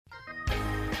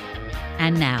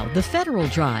And now, the Federal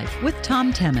Drive with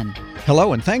Tom Temin.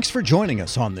 Hello, and thanks for joining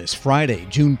us on this Friday,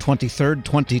 June 23rd,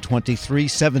 2023,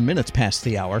 7 minutes past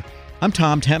the hour. I'm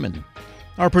Tom Temin.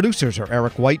 Our producers are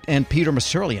Eric White and Peter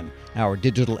Masurlian. Our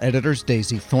digital editors,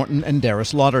 Daisy Thornton and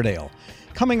Darius Lauderdale.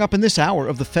 Coming up in this hour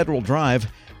of the Federal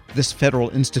Drive, this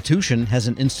federal institution has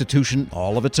an institution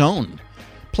all of its own.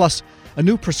 Plus, a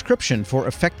new prescription for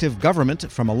effective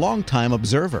government from a longtime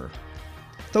observer.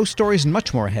 Those stories and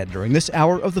much more ahead during this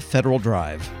hour of the Federal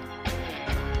Drive.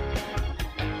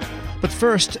 But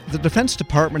first, the Defense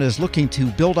Department is looking to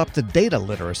build up the data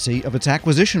literacy of its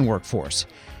acquisition workforce.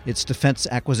 Its Defense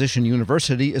Acquisition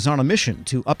University is on a mission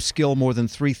to upskill more than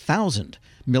 3,000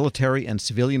 military and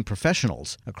civilian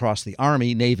professionals across the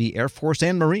Army, Navy, Air Force,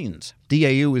 and Marines.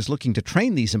 DAU is looking to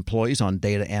train these employees on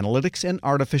data analytics and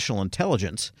artificial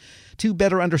intelligence to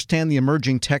better understand the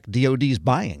emerging tech DoD's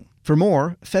buying. For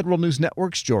more, Federal News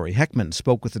Network's Jory Heckman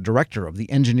spoke with the director of the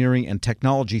Engineering and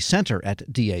Technology Center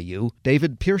at DAU,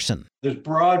 David Pearson. There's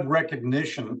broad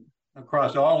recognition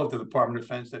across all of the Department of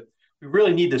Defense that we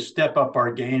really need to step up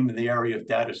our game in the area of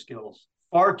data skills.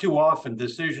 Far too often,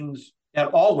 decisions at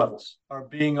all levels are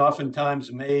being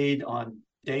oftentimes made on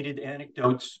dated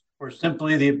anecdotes or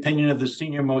simply the opinion of the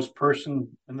senior-most person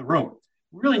in the room.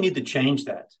 We really need to change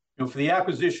that. For the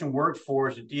acquisition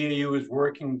workforce, the DAU is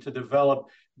working to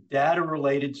develop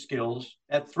data-related skills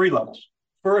at three levels.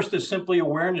 First is simply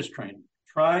awareness training,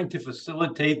 trying to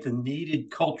facilitate the needed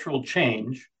cultural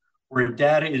change where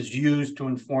data is used to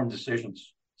inform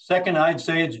decisions. Second, I'd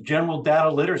say it's general data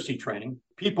literacy training.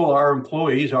 People, our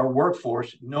employees, our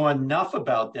workforce, know enough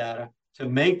about data to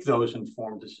make those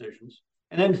informed decisions.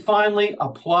 And then finally,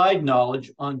 applied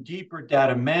knowledge on deeper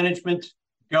data management,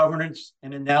 governance,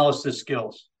 and analysis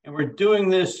skills. And we're doing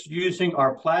this using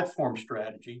our platform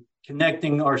strategy,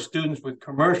 connecting our students with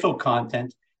commercial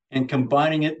content and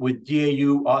combining it with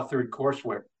DAU-authored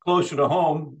courseware. Closer to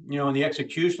home, in the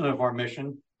execution of our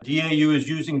mission, DAU is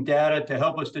using data to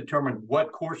help us determine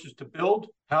what courses to build,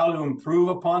 how to improve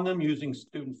upon them using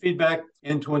student feedback,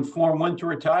 and to inform when to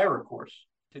retire a course.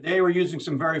 Today, we're using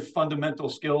some very fundamental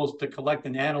skills to collect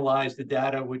and analyze the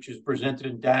data, which is presented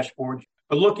in dashboards.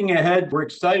 But looking ahead, we're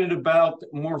excited about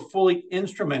more fully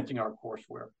instrumenting our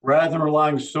courseware. Rather than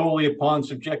relying solely upon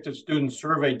subjective student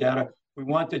survey data, we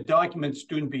want to document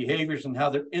student behaviors and how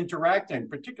they're interacting,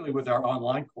 particularly with our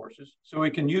online courses, so we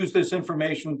can use this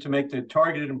information to make the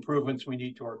targeted improvements we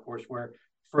need to our courseware,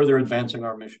 further advancing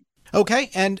our mission. Okay,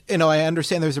 and I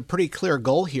understand there's a pretty clear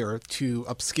goal here to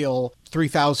upskill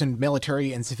 3,000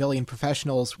 military and civilian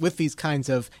professionals with these kinds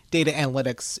of data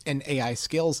analytics and AI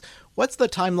skills. What's the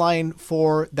timeline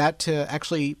for that to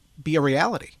actually be a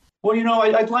reality? Well,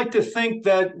 I'd like to think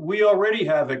that we already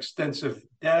have extensive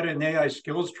data and AI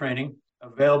skills training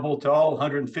available to all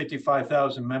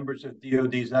 155,000 members of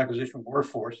DoD's acquisition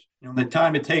workforce. The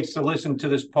time it takes to listen to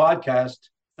this podcast,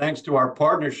 thanks to our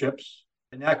partnerships,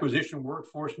 an acquisition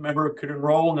workforce member could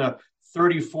enroll in a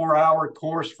 34-hour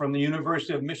course from the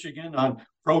University of Michigan on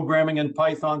programming in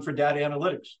Python for data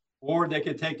analytics. Or they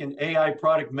could take an AI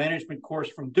product management course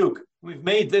from Duke. We've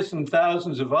made this and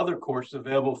thousands of other courses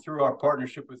available through our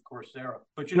partnership with Coursera.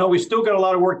 But we still got a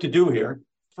lot of work to do here.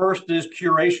 First is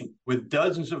curation. With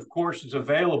dozens of courses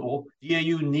available,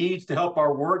 DAU needs to help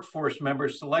our workforce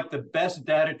members select the best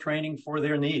data training for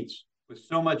their needs. With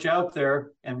so much out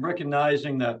there and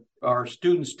recognizing that our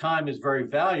students' time is very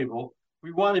valuable,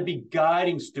 we want to be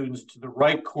guiding students to the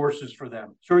right courses for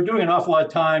them. So we're doing an awful lot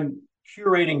of time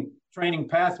curating training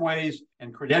pathways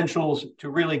and credentials to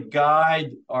really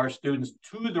guide our students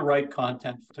to the right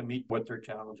content to meet what their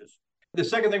challenges. The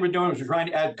second thing we're doing is we're trying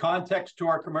to add context to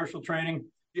our commercial training.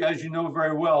 As you know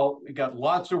very well, we got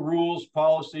lots of rules,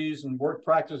 policies, and work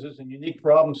practices and unique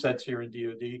problem sets here in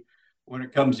DoD when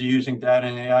it comes to using data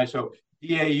and AI. So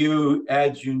DAU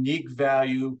adds unique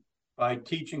value by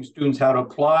teaching students how to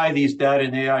apply these data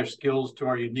and AI skills to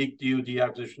our unique DoD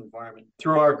acquisition environment.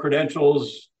 Through our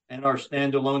credentials and our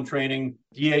standalone training,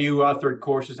 DAU-authored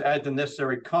courses add the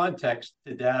necessary context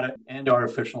to data and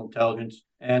artificial intelligence.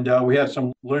 And we have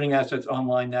some learning assets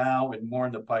online now and more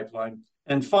in the pipeline.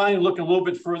 And finally, looking a little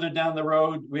bit further down the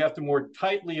road, we have to more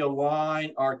tightly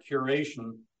align our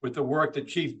curation with the work the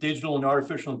Chief Digital and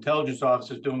Artificial Intelligence Office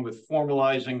is doing with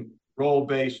formalizing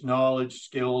role-based knowledge,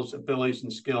 skills, abilities,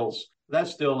 and skills.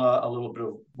 That's still a little bit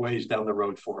of ways down the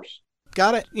road for us.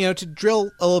 Got it. To drill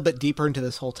a little bit deeper into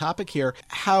this whole topic here,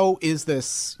 how is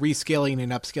this reskilling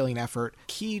and upskilling effort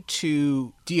key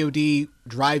to DoD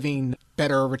driving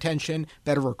better retention,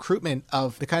 better recruitment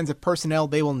of the kinds of personnel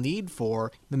they will need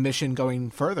for the mission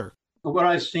going further? What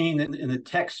I've seen in the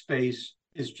tech space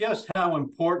is just how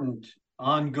important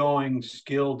ongoing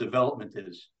skill development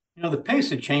is. The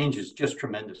pace of change is just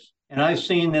tremendous. And I've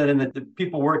seen that in the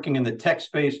people working in the tech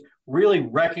space really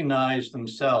recognize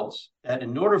themselves that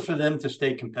in order for them to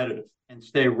stay competitive and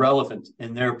stay relevant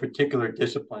in their particular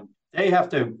discipline, they have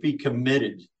to be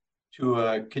committed to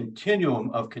a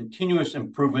continuum of continuous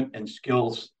improvement and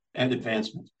skills and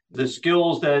advancement. The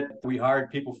skills that we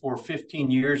hired people for 15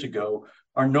 years ago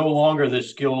are no longer the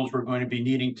skills we're going to be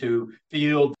needing to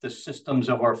field the systems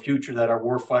of our future that our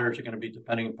warfighters are going to be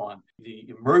depending upon. The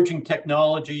emerging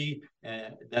technology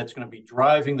that's going to be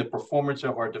driving the performance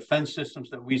of our defense systems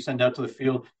that we send out to the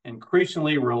field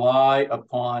increasingly rely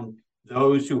upon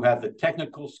those who have the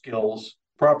technical skills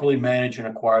properly manage and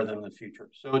acquire them in the future.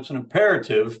 So it's an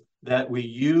imperative that we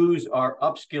use our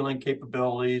upskilling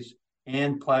capabilities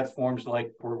and platforms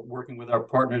like we're working with our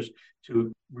partners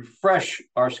to refresh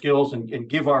our skills and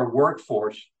give our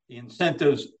workforce the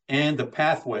incentives and the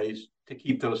pathways to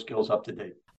keep those skills up to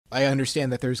date. I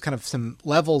understand that there's kind of some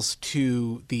levels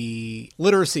to the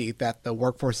literacy that the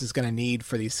workforce is going to need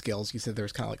for these skills. You said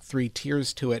there's kind of like 3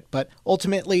 tiers to it, but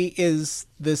ultimately is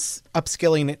this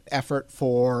upskilling effort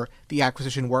for the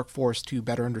acquisition workforce to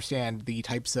better understand the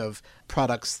types of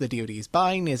products the DoD is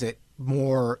buying? Is it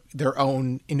more their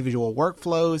own individual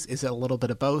workflows? Is it a little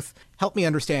bit of both? Help me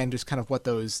understand just kind of what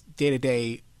those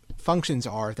day-to-day functions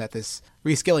are that this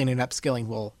reskilling and upskilling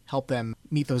will help them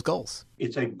meet those goals.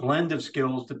 It's a blend of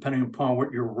skills depending upon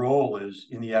what your role is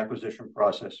in the acquisition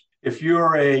process. If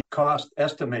you're a cost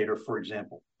estimator, for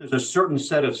example, there's a certain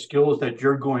set of skills that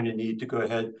you're going to need to go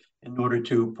ahead in order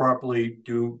to properly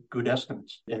do good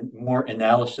estimates and more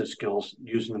analysis skills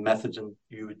using the methods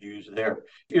you would use there.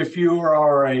 If you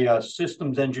are a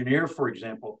systems engineer, for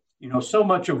example, so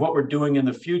much of what we're doing in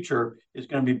the future is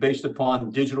going to be based upon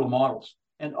digital models.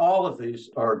 And all of these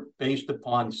are based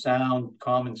upon sound,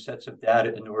 common sets of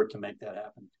data in order to make that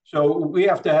happen. So we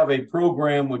have to have a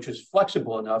program which is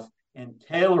flexible enough and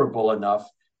tailorable enough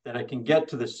that I can get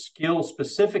to the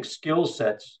specific skill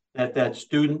sets that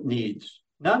student needs,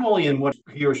 not only in what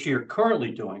he or she are currently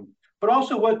doing, but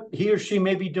also what he or she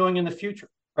may be doing in the future,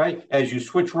 right? As you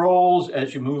switch roles,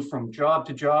 as you move from job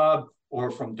to job,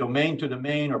 or from domain to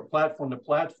domain, or platform to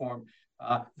platform,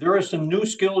 there are some new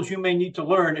skills you may need to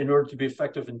learn in order to be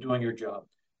effective in doing your job.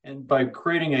 And by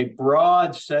creating a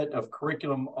broad set of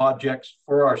curriculum objects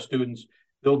for our students,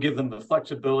 they'll give them the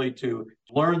flexibility to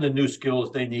learn the new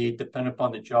skills they need depending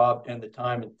upon the job and the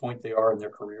time and point they are in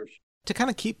their careers. To kind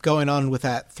of keep going on with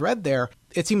that thread there,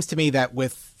 it seems to me that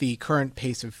with the current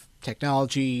pace of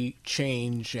technology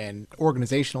change and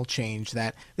organizational change,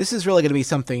 that this is really going to be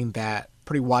something that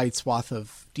pretty wide swath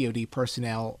of DoD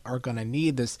personnel are going to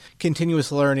need, this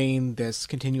continuous learning, this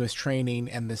continuous training,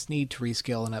 and this need to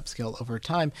reskill and upskill over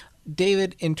time.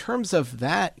 David, in terms of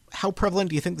that, how prevalent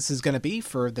do you think this is going to be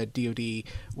for the DoD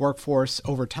workforce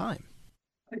over time?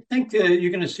 I think that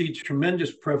you're going to see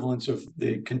tremendous prevalence of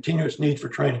the continuous need for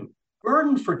training.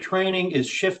 Burden for training is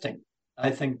shifting,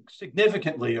 I think,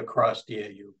 significantly across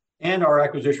DAU and our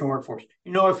acquisition workforce.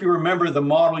 If you remember, the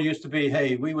model used to be,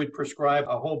 hey, we would prescribe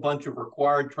a whole bunch of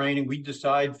required training. We'd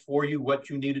decide for you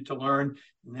what you needed to learn.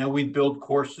 And then we'd build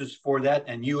courses for that.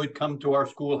 And you would come to our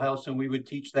schoolhouse and we would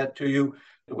teach that to you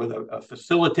with a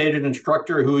facilitated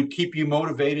instructor who would keep you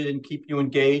motivated and keep you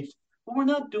engaged. But we're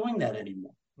not doing that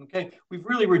anymore. Okay, we've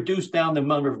really reduced down the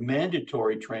amount of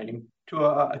mandatory training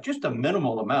to just a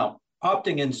minimal amount,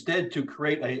 opting instead to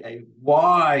create a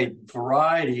wide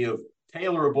variety of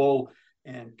tailorable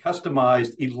and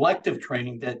customized elective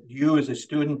training that you as a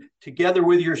student, together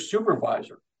with your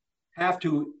supervisor, have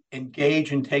to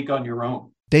engage and take on your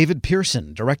own. David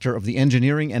Pearson, director of the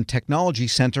Engineering and Technology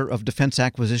Center of Defense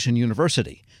Acquisition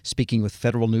University, speaking with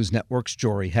Federal News Network's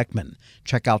Jory Heckman.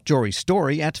 Check out Jory's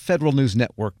story at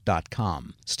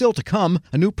federalnewsnetwork.com. Still to come,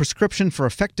 a new prescription for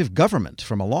effective government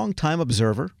from a longtime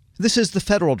observer. This is The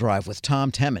Federal Drive with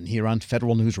Tom Temin here on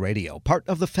Federal News Radio, part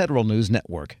of the Federal News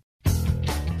Network.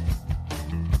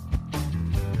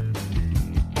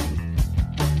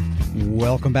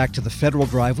 Welcome back to The Federal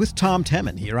Drive with Tom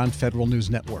Temin here on Federal News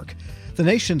Network. The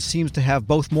nation seems to have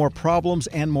both more problems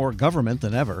and more government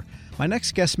than ever. My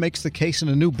next guest makes the case in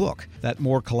a new book that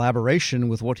more collaboration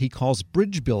with what he calls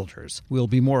bridge builders will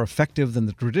be more effective than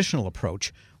the traditional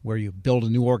approach, where you build a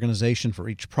new organization for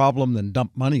each problem, then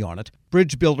dump money on it.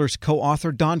 Bridge Builders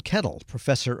co-author Don Kettle,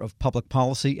 professor of public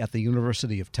policy at the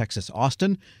University of Texas,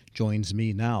 Austin, joins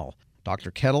me now.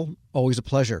 Dr. Kettle, always a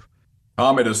pleasure.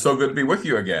 Tom, it is so good to be with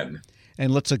you again.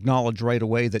 And let's acknowledge right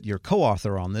away that your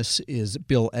co-author on this is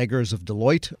Bill Eggers of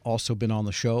Deloitte, also been on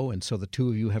the show, and so the two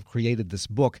of you have created this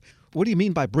book. What do you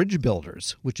mean by bridge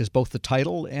builders, which is both the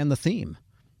title and the theme?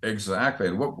 Exactly.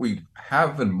 And what we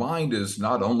have in mind is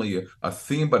not only a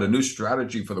theme, but a new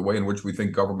strategy for the way in which we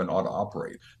think government ought to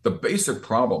operate. The basic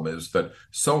problem is that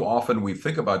so often we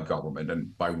think about government,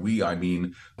 and by we, I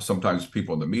mean sometimes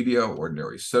people in the media,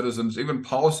 ordinary citizens, even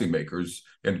policymakers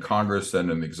in Congress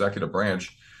and in the executive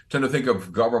branch tend to think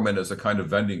of government as a kind of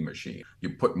vending machine.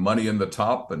 You put money in the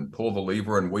top and pull the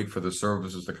lever and wait for the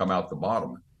services to come out the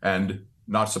bottom. And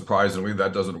not surprisingly,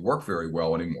 that doesn't work very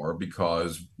well anymore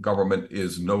because government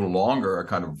is no longer a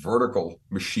kind of vertical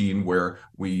machine where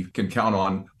we can count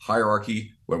on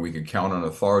hierarchy, where we can count on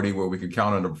authority, where we can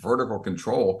count on a vertical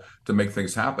control to make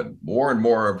things happen. More and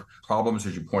more of problems,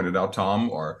 as you pointed out,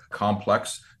 Tom, are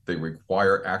complex. They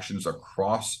require actions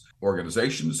across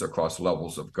organizations, across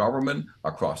levels of government,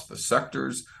 across the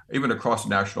sectors, even across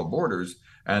national borders.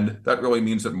 And that really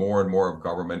means that more and more of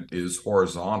government is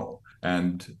horizontal.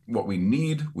 And what we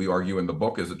need, we argue in the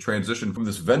book, is a transition from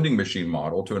this vending machine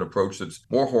model to an approach that's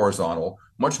more horizontal,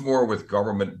 much more with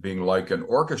government being like an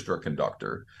orchestra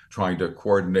conductor, trying to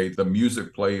coordinate the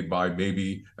music played by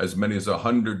maybe as many as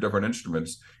 100 different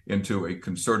instruments into a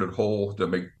concerted whole to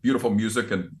make beautiful music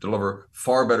and deliver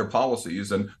far better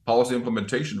policies and policy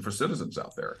implementation for citizens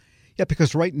out there. Yeah,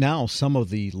 because right now, some of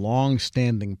the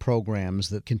long-standing programs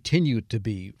that continue to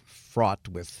be fraught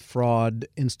with fraud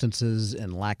instances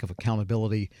and lack of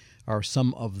accountability are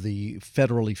some of the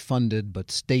federally funded but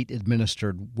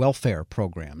state-administered welfare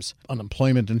programs,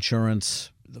 unemployment insurance,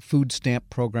 the food stamp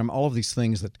program, all of these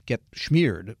things that get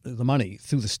smeared, the money,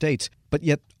 through the states. But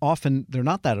yet often they're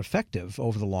not that effective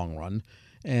over the long run,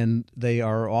 and they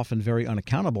are often very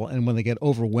unaccountable. And when they get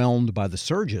overwhelmed by the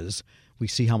surges, we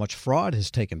see how much fraud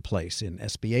has taken place in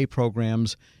SBA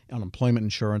programs, unemployment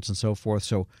insurance, and so forth.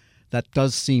 So that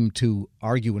does seem to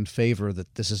argue in favor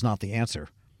that this is not the answer.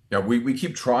 Yeah, we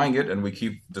keep trying it and we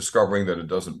keep discovering that it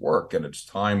doesn't work, and it's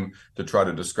time to try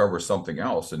to discover something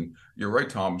else. And you're right,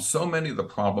 Tom, so many of the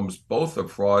problems, both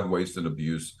of fraud, waste, and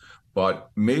abuse, but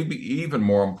maybe even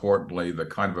more importantly, the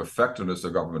kind of effectiveness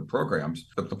of government programs,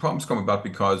 the problems come about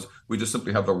because we just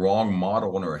simply have the wrong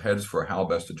model in our heads for how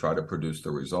best to try to produce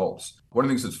the results. One of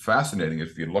the things that's fascinating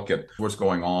is if you look at what's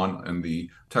going on in the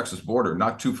Texas border,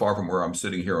 not too far from where I'm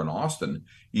sitting here in Austin,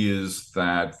 is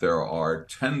that there are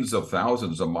tens of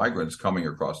thousands of migrants coming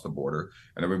across the border,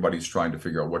 and everybody's trying to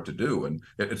figure out what to do. And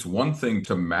it's one thing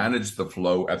to manage the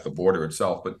flow at the border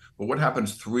itself, but what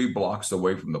happens 3 blocks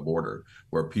away from the border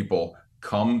where people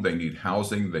come, they need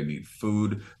housing, they need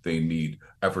food, they need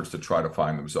efforts to try to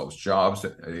find themselves jobs,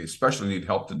 they especially need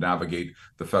help to navigate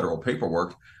the federal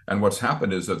paperwork. And what's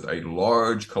happened is that a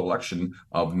large collection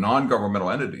of non-governmental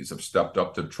entities have stepped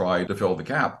up to try to fill the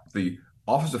gap. The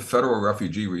Office of Federal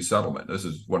Refugee Resettlement. This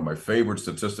is one of my favorite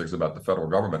statistics about the federal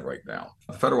government right now.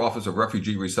 The Federal Office of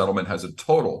Refugee Resettlement has a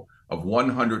total of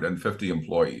 150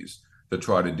 employees that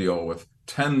try to deal with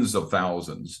tens of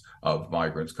thousands of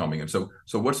migrants coming in. So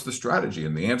what's the strategy?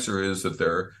 And the answer is that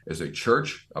there is a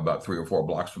church about 3 or 4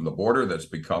 blocks from the border that's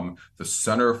become the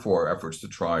center for efforts to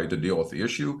try to deal with the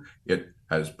issue. It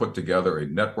has put together a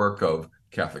network of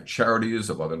Catholic charities,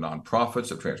 of other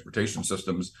nonprofits, of transportation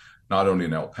systems, not only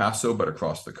in El Paso, but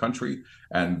across the country.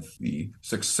 And the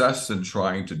success in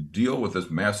trying to deal with this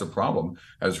massive problem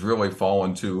has really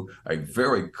fallen to a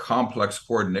very complex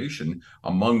coordination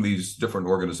among these different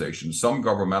organizations, some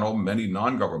governmental, many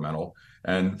non-governmental.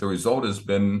 And the result has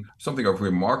been something of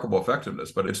remarkable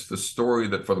effectiveness, but it's the story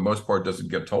that for the most part doesn't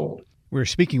get told. We're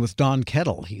speaking with Don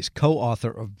Kettle. He's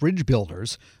co-author of Bridge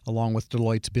Builders, along with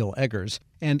Deloitte's Bill Eggers.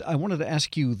 And I wanted to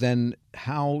ask you then,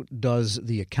 how does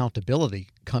the accountability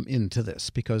come into this?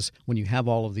 Because when you have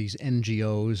all of these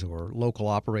NGOs or local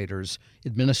operators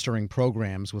administering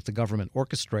programs with the government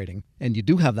orchestrating, and you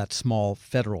do have that small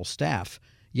federal staff,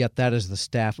 yet that is the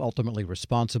staff ultimately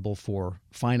responsible for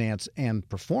finance and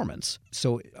performance.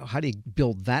 So how do you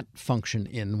build that function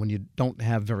in when you don't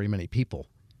have very many people?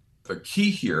 The key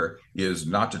here is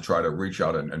not to try to reach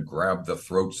out and grab the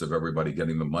throats of everybody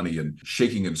getting the money and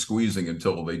shaking and squeezing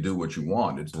until they do what you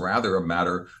want. It's rather a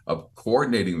matter of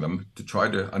coordinating them to try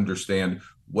to understand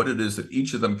what it is that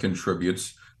each of them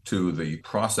contributes to the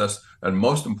process. And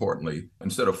most importantly,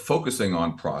 instead of focusing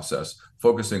on process,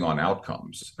 focusing on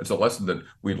outcomes. It's a lesson that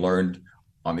we learned,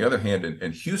 on the other hand,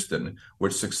 in Houston,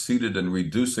 which succeeded in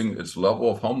reducing its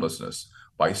level of homelessness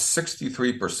by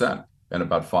 63%. In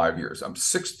about 5 years. I'm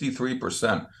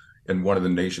 63% in one of the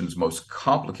nation's most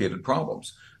complicated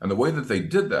problems. And the way that they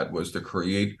did that was to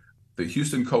create the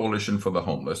Houston Coalition for the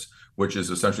Homeless, which is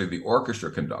essentially the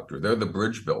orchestra conductor. They're the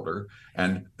bridge builder,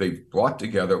 and they've brought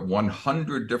together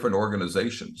 100 different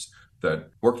organizations that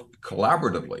work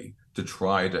collaboratively to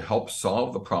try to help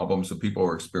solve the problems of people who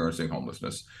are experiencing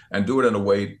homelessness, and do it in a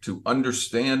way to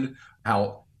understand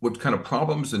what kind of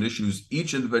problems and issues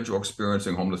each individual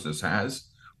experiencing homelessness has,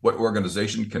 what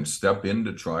organization can step in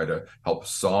to try to help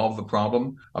solve the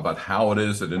problem, about how it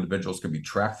is that individuals can be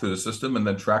tracked through the system, and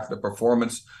then track the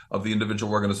performance of the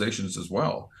individual organizations as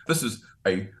well. This is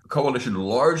a coalition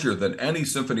larger than any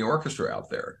symphony orchestra out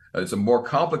there. It's a more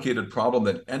complicated problem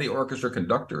than any orchestra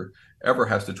conductor ever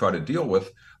has to try to deal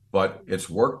with, but it's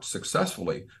worked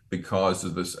successfully because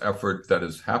of this effort that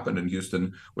has happened in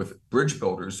Houston with bridge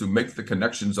builders who make the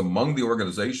connections among the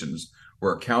organizations,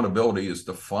 where accountability is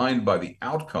defined by the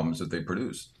outcomes that they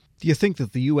produce. Do you think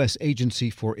that the U.S.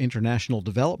 Agency for International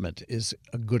Development is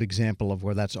a good example of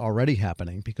where that's already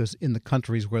happening? Because in the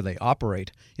countries where they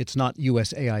operate, it's not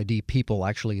USAID people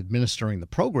actually administering the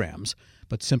programs,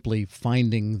 but simply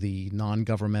finding the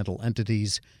non-governmental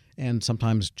entities and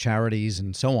sometimes charities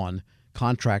and so on,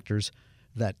 contractors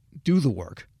that do the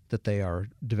work that they are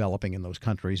developing in those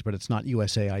countries, but it's not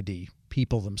USAID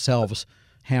people themselves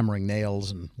hammering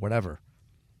nails and whatever.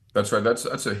 That's right. That's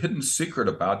a hidden secret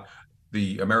about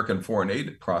the American foreign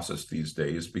aid process these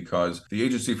days, because the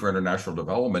Agency for International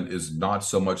Development is not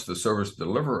so much the service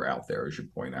deliverer out there, as you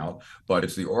point out, but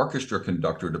it's the orchestra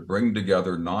conductor to bring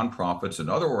together nonprofits and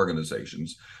other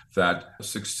organizations that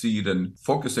succeed in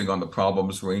focusing on the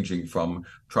problems ranging from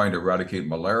trying to eradicate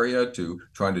malaria to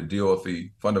trying to deal with the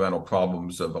fundamental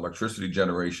problems of electricity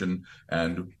generation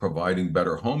and providing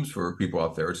better homes for people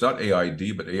out there. It's not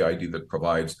AID, but AID that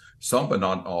provides some but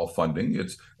not all funding.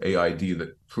 It's AID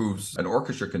that proves an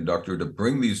orchestra conductor to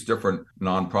bring these different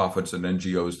nonprofits and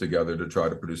NGOs together to try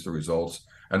to produce the results,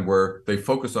 and where they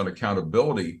focus on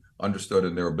accountability understood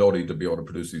in their ability to be able to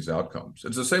produce these outcomes.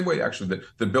 It's the same way, actually,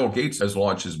 that Bill Gates has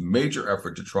launched his major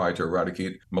effort to try to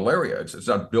eradicate malaria. It's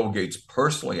not Bill Gates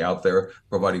personally out there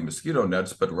providing mosquito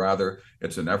nets, but rather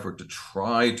it's an effort to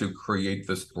try to create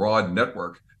this broad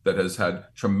network that has had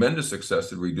tremendous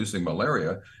success in reducing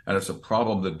malaria. And it's a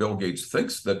problem that Bill Gates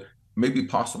thinks that may be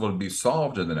possible to be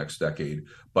solved in the next decade,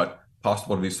 but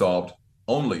possible to be solved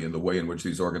only in the way in which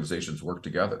these organizations work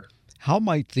together. How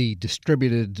might the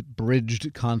distributed,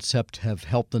 bridged concept have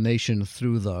helped the nation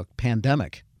through the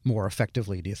pandemic more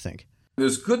effectively, do you think?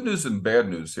 There's good news and bad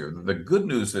news here. The good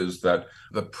news is that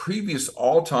the previous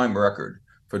all-time record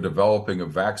for developing a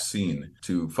vaccine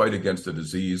to fight against a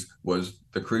disease was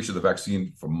the creation of the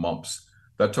vaccine for mumps.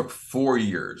 That took 4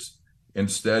 years.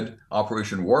 Instead,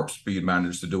 Operation Warp Speed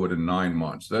managed to do it in 9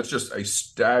 months. That's just a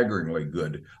staggeringly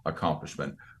good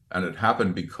accomplishment. And it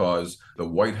happened because the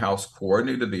White House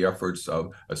coordinated the efforts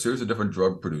of a series of different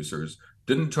drug producers,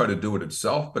 didn't try to do it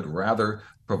itself, but rather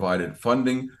provided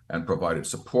funding and provided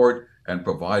support and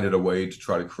provided a way to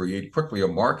try to create quickly a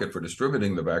market for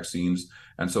distributing the vaccines.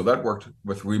 And so that worked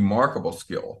with remarkable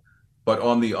skill. But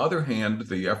on the other hand,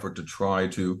 the effort to try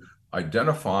to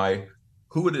identify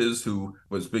who it is who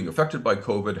was being affected by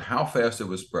COVID, how fast it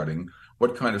was spreading,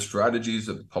 what kind of strategies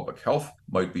of public health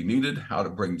might be needed, how to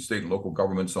bring state and local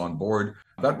governments on board.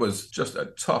 That was just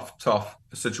a tough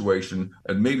situation,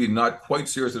 and maybe not quite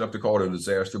serious enough to call it a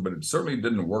disaster, but it certainly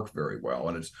didn't work very well.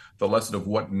 And it's the lesson of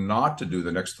what not to do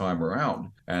the next time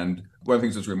around. And one of the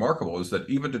things that's remarkable is that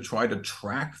even to try to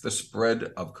track the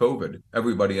spread of COVID,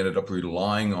 everybody ended up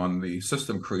relying on the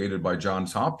system created by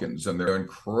Johns Hopkins and their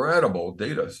incredible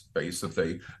database that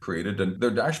they created. And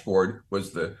their dashboard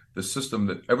was the system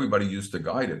that everybody used to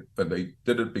guide it, but they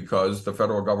did it because the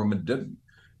federal government didn't.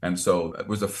 And so it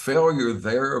was a failure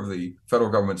there of the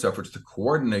federal government's efforts to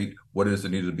coordinate what it is that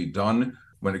needed to be done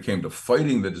when it came to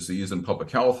fighting the disease and public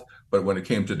health. But when it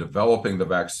came to developing the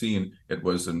vaccine, it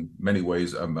was in many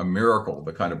ways a miracle,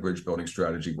 the kind of bridge building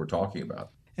strategy we're talking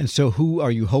about. And so who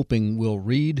are you hoping will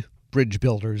read Bridge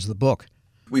Builders, the book?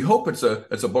 We hope it's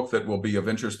a book that will be of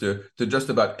interest to just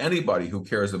about anybody who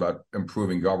cares about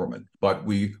improving government. But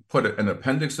we put an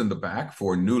appendix in the back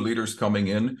for new leaders coming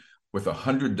in with a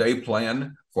 100-day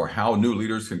plan for how new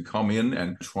leaders can come in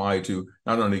and try to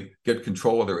not only get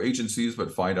control of their agencies,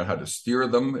 but find out how to steer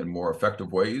them in more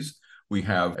effective ways. We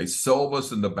have a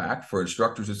syllabus in the back for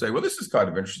instructors who say, well, this is kind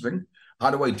of interesting.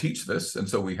 How do I teach this? And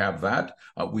so we have that.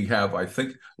 We have, I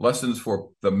think, lessons for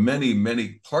the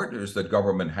many partners that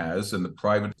government has in the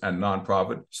private and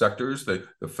nonprofit sectors, the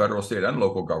federal, state, and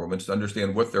local governments, to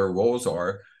understand what their roles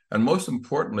are. And most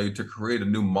importantly, to create a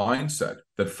new mindset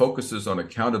that focuses on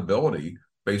accountability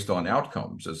based on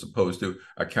outcomes, as opposed to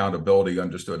accountability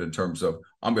understood in terms of,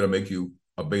 I'm going to make you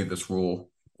obey this rule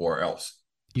or else.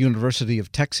 University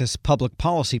of Texas public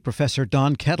policy professor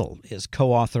Don Kettle is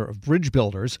co-author of Bridge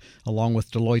Builders, along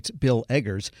with Deloitte's Bill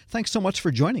Eggers. Thanks so much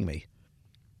for joining me.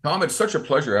 Tom, it's such a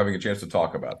pleasure having a chance to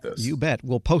talk about this. You bet.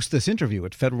 We'll post this interview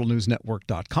at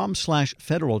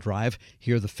federalnewsnetwork.com/Federal Drive.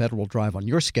 Hear the Federal Drive on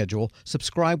your schedule.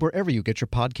 Subscribe wherever you get your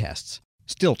podcasts.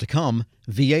 Still to come,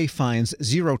 VA finds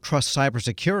zero trust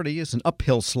cybersecurity is an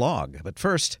uphill slog. But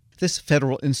first, this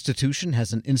federal institution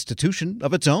has an institution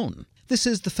of its own. This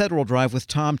is the Federal Drive with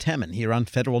Tom Temin here on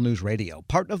Federal News Radio,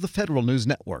 part of the Federal News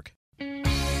Network.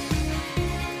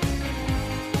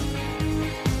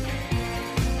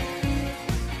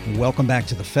 Welcome back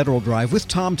to the Federal Drive with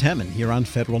Tom Temin here on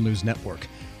Federal News Network.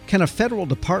 Can a federal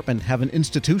department have an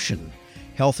institution?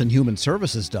 Health and Human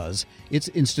Services does. Its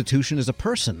institution is a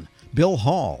person, Bill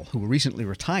Hall, who recently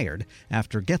retired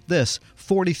after, get this,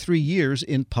 43 years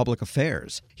in public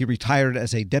affairs. He retired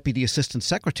as a Deputy Assistant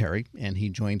Secretary, and he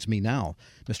joins me now.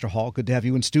 Mr. Hall, good to have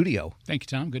you in studio. Thank you,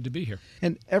 Tom. Good to be here.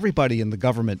 And everybody in the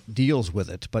government deals with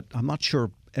it, but I'm not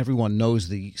sure everyone knows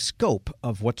the scope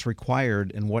of what's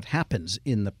required and what happens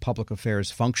in the public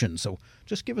affairs function. So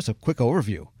just give us a quick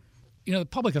overview. You know, the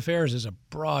public affairs is a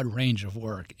broad range of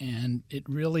work, and it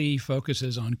really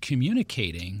focuses on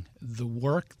communicating the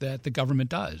work that the government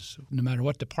does. No matter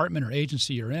what department or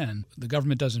agency you're in, the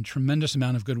government does a tremendous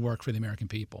amount of good work for the American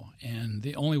people. And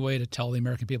the only way to tell the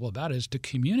American people about it is to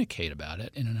communicate about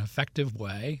it in an effective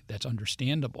way that's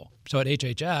understandable. So at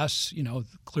HHS, you know,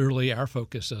 clearly our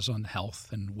focus is on health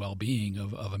and well-being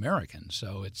of Americans.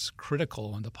 So it's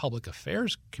critical in the public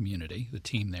affairs community, the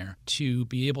team there, to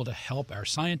be able to help our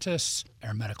scientists,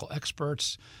 our medical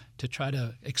experts, to try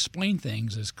to explain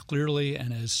things as clearly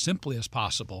and as simply as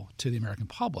possible to the American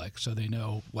public so they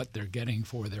know what they're getting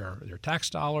for their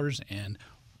tax dollars and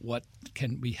what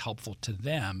can be helpful to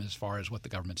them as far as what the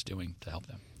government's doing to help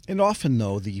them. And often,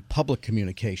 though, the public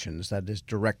communications, that is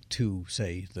direct to,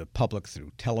 say, the public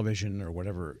through television or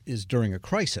whatever, is during a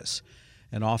crisis.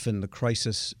 And often the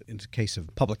crisis, in the case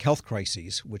of public health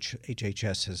crises, which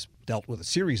HHS has dealt with a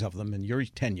series of them in your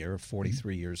tenure of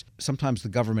 43 years, sometimes the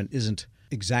government isn't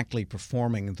exactly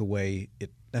performing the way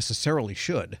it necessarily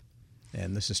should.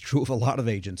 And this is true of a lot of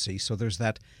agencies. So there's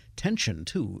that tension,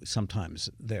 too, sometimes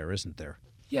there, isn't there?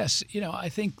 Yes. You know, I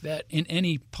think that in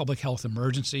any public health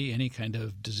emergency, any kind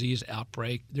of disease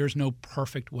outbreak, there's no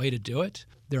perfect way to do it.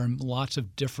 There are lots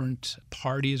of different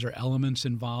parties or elements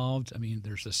involved. I mean,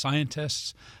 there's the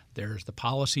scientists, there's the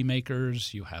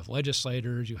policymakers, you have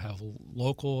legislators, you have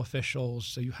local officials.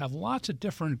 So you have lots of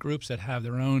different groups that have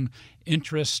their own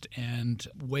interest and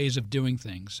ways of doing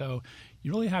things. So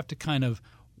you really have to kind of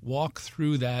walk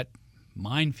through that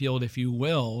minefield, if you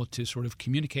will, to sort of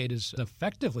communicate as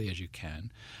effectively as you can,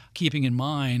 keeping in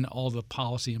mind all the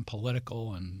policy and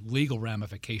political and legal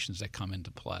ramifications that come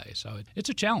into play. So it's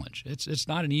a challenge. It's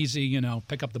not an easy, you know,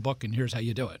 pick up the book and here's how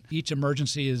you do it. Each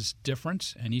emergency is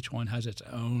different and each one has its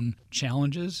own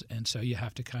challenges. And so you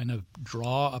have to kind of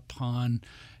draw upon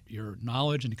your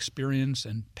knowledge and experience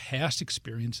and past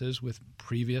experiences with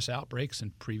previous outbreaks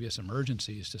and previous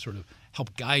emergencies to sort of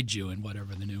help guide you in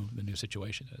whatever the new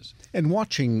situation is. And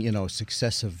watching, you know,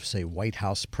 successive, say, White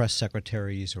House press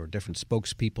secretaries or different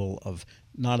spokespeople of,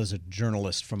 not as a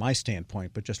journalist from my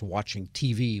standpoint, but just watching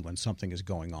TV when something is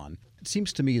going on. It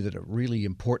seems to me that a really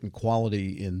important quality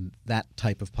in that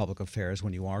type of public affairs,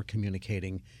 when you are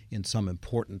communicating in some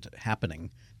important happening,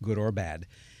 good or bad,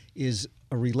 is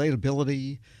a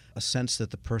relatability, a sense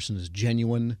that the person is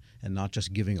genuine and not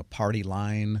just giving a party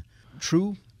line.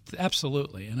 True?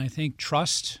 Absolutely. And I think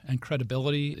trust and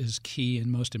credibility is key and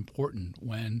most important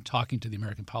when talking to the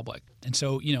American public. And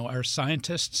so, you know, our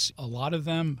scientists, a lot of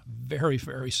them, very,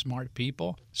 very smart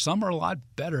people. Some are a lot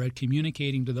better at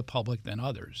communicating to the public than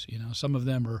others. You know, some of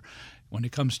them are, when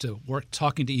it comes to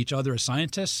talking to each other as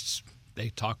scientists, they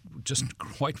talk just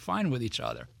quite fine with each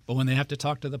other. But when they have to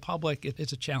talk to the public,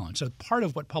 it's a challenge. So part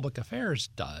of what public affairs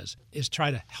does is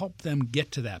try to help them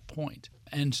get to that point.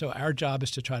 And so our job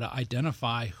is to try to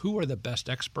identify who are the best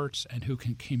experts and who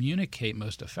can communicate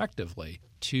most effectively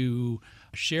to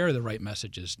share the right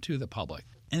messages to the public.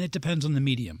 And it depends on the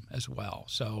medium as well.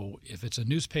 So if it's a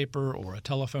newspaper or a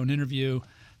telephone interview,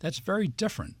 that's very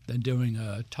different than doing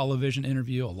a television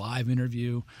interview, a live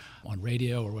interview on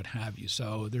radio or what have you.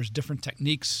 So there's different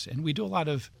techniques, and we do a lot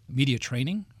of media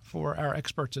training for our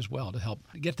experts as well to help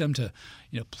get them to,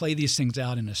 you know, play these things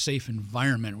out in a safe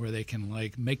environment where they can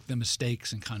like make the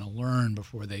mistakes and kind of learn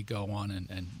before they go on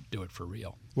and do it for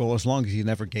real. Well, as long as you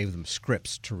never gave them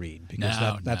scripts to read, because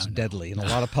that's deadly. And a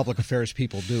lot of public affairs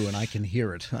people do, and I can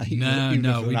hear it, even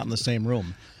if we're not in the same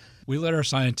room. We let our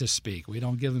scientists speak. We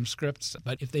don't give them scripts.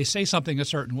 But if they say something a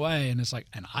certain way and it's like,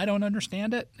 and I don't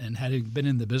understand it, and having been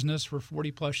in the business for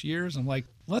 40 plus years, I'm like,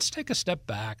 let's take a step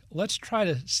back. Let's try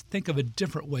to think of a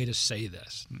different way to say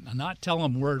this. And not tell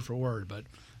them word for word, but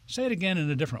Say it again in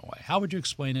a different way. How would you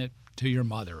explain it to your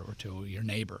mother or to your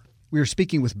neighbor? We are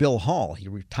speaking with Bill Hall. He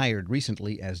retired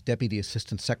recently as Deputy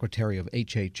Assistant Secretary of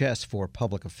HHS for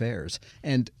Public Affairs.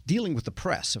 And dealing with the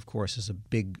press, of course, is a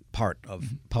big part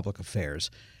of public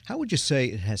affairs. How would you say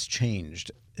it has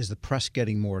changed? Is the press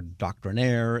getting more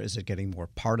doctrinaire? Is it getting more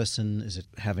partisan? Is it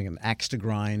having an axe to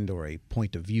grind or a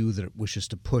point of view that it wishes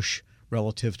to push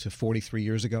relative to 43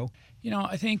 years ago?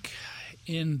 I think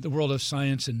in the world of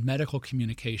science and medical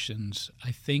communications,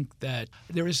 I think that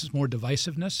there is more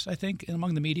divisiveness,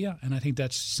 among the media. And I think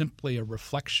that's simply a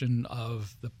reflection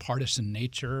of the partisan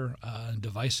nature and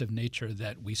divisive nature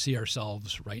that we see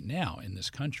ourselves right now in this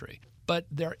country. But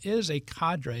there is a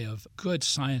cadre of good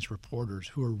science reporters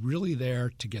who are really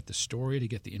there to get the story, to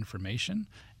get the information,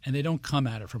 and they don't come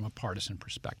at it from a partisan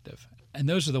perspective. And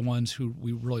those are the ones who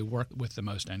we really work with the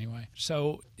most anyway.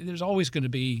 So there's always going to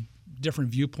be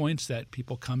different viewpoints that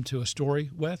people come to a story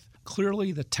with.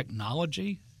 Clearly, the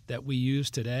technology that we use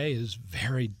today is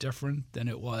very different than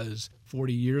it was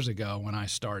 40 years ago when I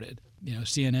started.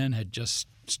 CNN had just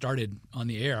started on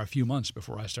the air a few months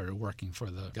before I started working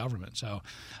for the government. So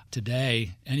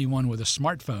today, anyone with a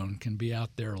smartphone can be out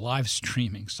there live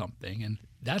streaming something. And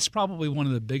that's probably one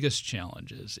of the biggest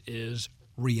challenges, is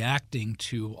reacting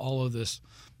to all of this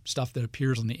stuff that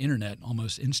appears on the internet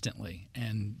almost instantly.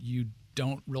 And you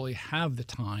don't really have the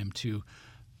time to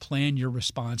plan your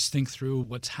response, think through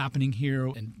what's happening here,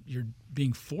 and you're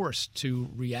being forced to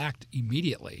react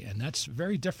immediately. And that's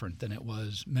very different than it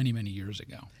was many, many years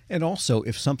ago. And also,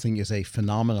 if something is a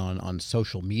phenomenon on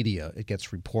social media, it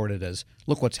gets reported as,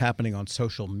 look what's happening on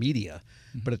social media.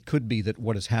 But it could be that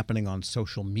what is happening on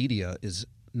social media is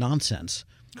nonsense.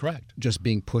 Correct. Just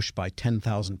being pushed by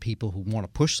 10,000 people who want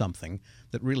to push something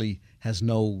that really has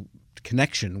no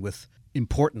connection with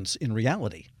importance in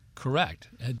reality. Correct.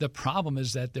 And the problem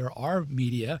is that there are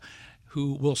media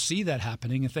who will see that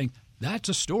happening and think, that's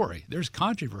a story. There's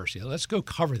controversy. Let's go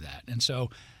cover that. And so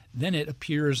then it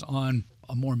appears on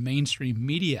a more mainstream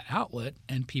media outlet,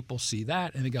 and people see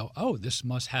that and they go, oh, this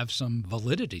must have some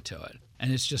validity to it.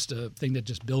 And it's just a thing that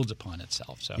just builds upon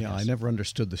itself. So yeah, yes. I never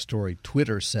understood the story.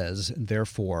 Twitter says, and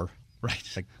therefore, right.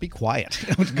 Like, be quiet.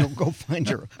 Go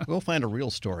find a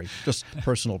real story. Just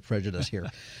personal prejudice here.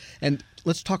 And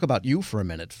let's talk about you for a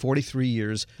minute. 43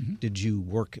 years. Did you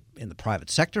work in the private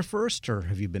sector first, or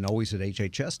have you been always at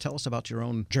HHS? Tell us about your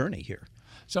own journey here.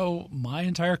 So my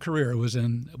entire career was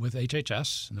with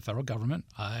HHS in the federal government.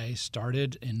 I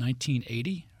started in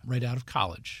 1980, right out of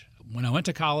college. When I went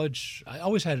to college, I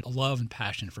always had a love and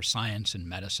passion for science and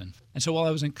medicine. And so while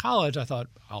I was in college, I thought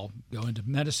I'll go into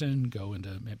medicine, go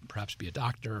into perhaps be a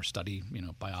doctor, study,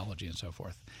 biology and so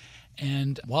forth.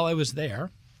 And while I was there,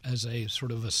 as a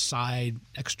sort of a side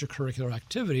extracurricular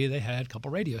activity, they had a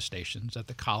couple radio stations that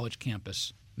the college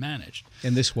campus managed.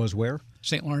 And this was where?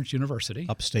 St. Lawrence University.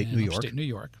 Upstate New York. Upstate New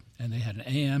York. And they had an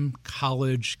AM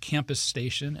college campus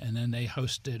station, and then they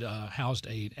housed a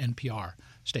NPR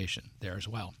station there as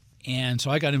well. And so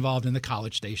I got involved in the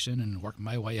college station and worked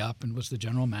my way up and was the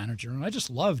general manager. And I just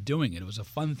loved doing it. It was a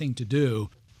fun thing to do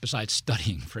besides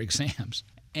studying for exams.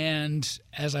 And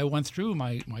as I went through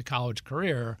my college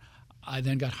career, I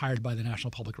then got hired by the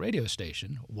National Public Radio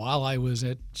Station while I was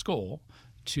at school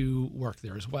to work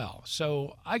there as well.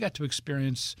 So I got to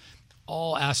experience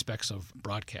all aspects of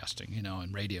broadcasting,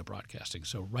 and radio broadcasting.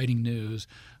 So writing news,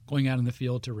 going out in the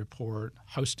field to report,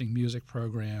 hosting music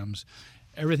programs,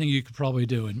 everything you could probably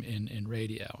do in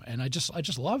radio. And I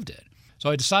just loved it.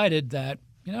 So I decided that,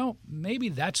 maybe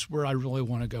that's where I really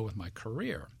want to go with my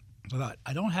career. So I thought,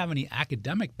 I don't have any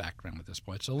academic background at this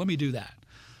point, so let me do that.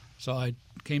 So I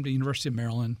came to the University of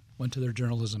Maryland, went to their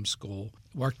journalism school,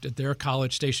 worked at their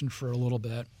college station for a little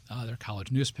bit, their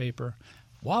college newspaper.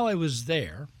 While I was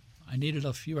there, I needed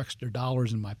a few extra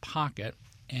dollars in my pocket,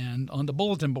 and on the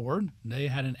bulletin board, they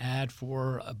had an ad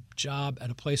for a job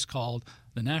at a place called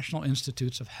the National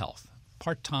Institutes of Health,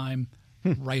 part-time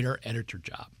writer-editor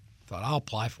job. Thought, I'll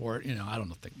apply for it. I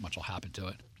don't think much will happen to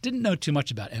it. Didn't know too much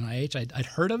about NIH. I'd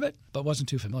heard of it, but wasn't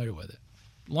too familiar with it.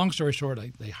 Long story short,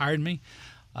 they hired me.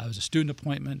 It was a student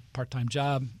appointment, part-time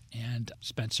job, and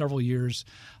spent several years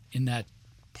in that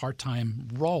part-time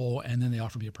role, and then they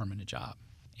offered me a permanent job.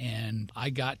 And I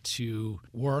got to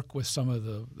work with some of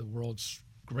the world's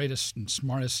greatest and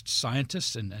smartest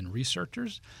scientists and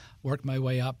researchers, worked my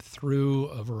way up through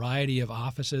a variety of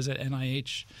offices at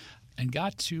NIH, and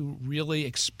got to really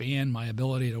expand my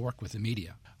ability to work with the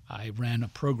media. I ran a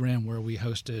program where we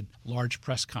hosted large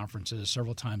press conferences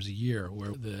several times a year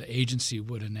where the agency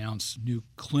would announce new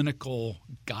clinical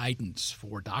guidance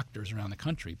for doctors around the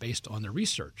country based on the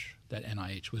research that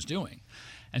NIH was doing.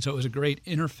 And so it was a great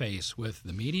interface with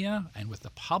the media and with the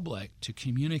public to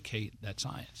communicate that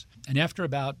science. And after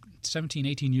about 17,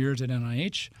 18 years at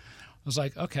NIH, I was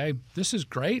like, okay, this is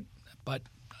great, but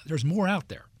there's more out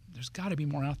there. There's got to be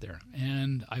more out there.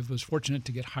 And I was fortunate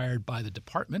to get hired by the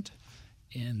department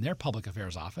in their public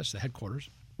affairs office, the headquarters,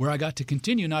 where I got to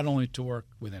continue not only to work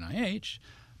with NIH,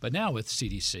 but now with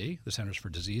CDC, the Centers for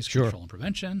Disease Control and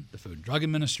Prevention, the Food and Drug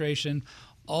Administration,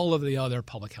 all of the other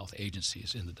public health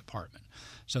agencies in the department.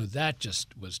 So that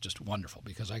was just wonderful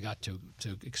because I got to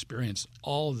experience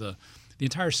all the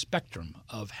entire spectrum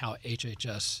of how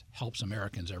HHS helps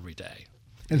Americans every day.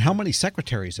 And how many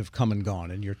secretaries have come and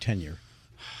gone in your tenure?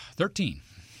 13.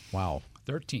 Wow.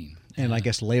 13. And I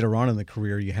guess later on in the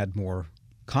career you had more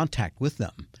contact with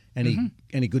them.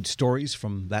 Any good stories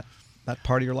from that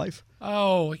part of your life?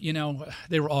 Oh,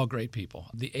 they were all great people.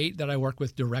 The 8 that I worked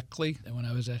with directly when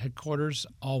I was at headquarters,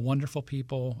 all wonderful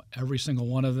people, every single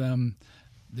one of them.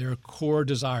 Their core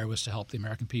desire was to help the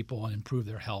American people and improve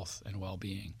their health and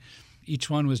well-being. Each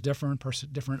one was different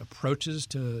approaches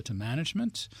to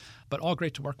management, but all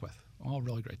great to work with, all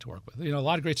really great to work with. A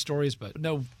lot of great stories, but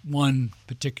no one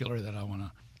particular that I want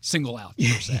to single out,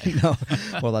 per se.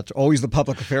 Well, that's always the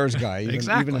public affairs guy,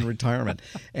 Exactly. even in retirement.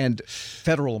 And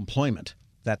federal employment,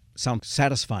 that sounds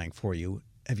satisfying for you.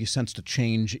 Have you sensed a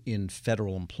change in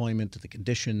federal employment, the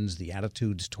conditions, the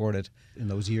attitudes toward it in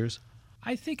those years?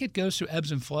 I think it goes through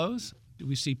ebbs and flows.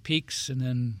 We see peaks and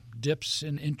then dips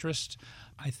in interest.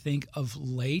 I think of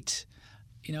late,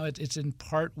 it's in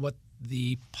part what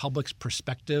the public's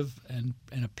perspective and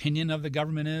opinion of the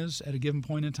government is at a given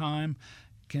point in time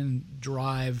can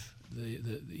drive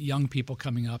the young people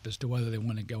coming up as to whether they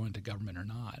want to go into government or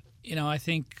not. I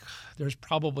think there's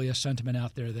probably a sentiment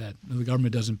out there that the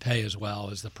government doesn't pay as well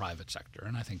as the private sector,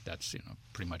 and I think that's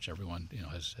pretty much everyone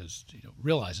has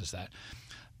realizes that.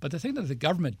 But the thing that the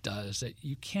government does that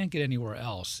you can't get anywhere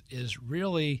else is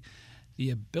really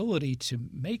the ability to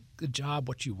make the job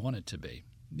what you want it to be.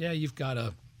 Yeah, you've got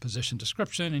a position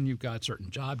description and you've got certain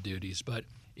job duties, but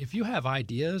if you have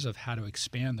ideas of how to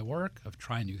expand the work, of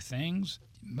try new things,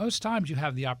 most times you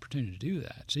have the opportunity to do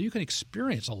that. So you can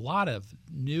experience a lot of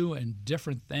new and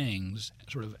different things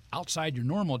sort of outside your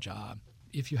normal job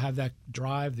if you have that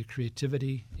drive, the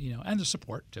creativity, and the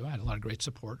support too. I had a lot of great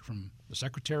support from the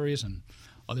secretaries and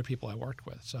other people I worked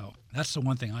with. So that's the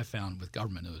one thing I found with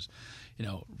government. It was,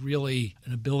 really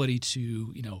an ability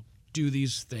to, do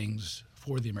these things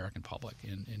for the American public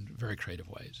in very creative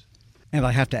ways. And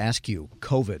I have to ask you,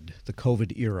 the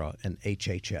COVID era and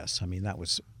HHS, that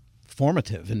was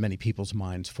formative in many people's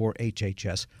minds for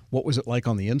HHS. What was it like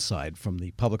on the inside from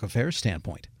the public affairs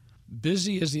standpoint?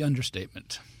 Busy is the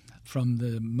understatement. From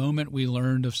the moment we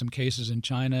learned of some cases in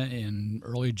China in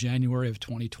early January of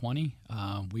 2020,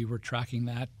 we were tracking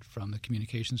that from the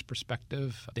communications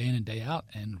perspective day in and day out,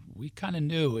 and we kind of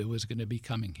knew it was going to be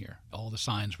coming here. All the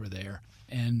signs were there.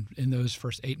 And in those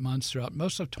first 8 months throughout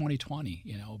most of 2020,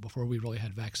 before we really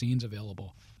had vaccines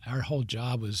available, our whole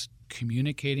job was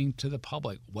communicating to the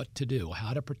public what to do,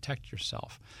 how to protect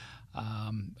yourself.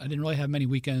 I didn't really have many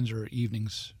weekends or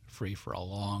evenings free for a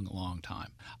long, long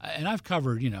time. And I've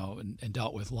covered, and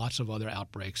dealt with lots of other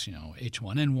outbreaks,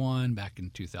 H1N1 back in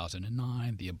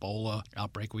 2009, the Ebola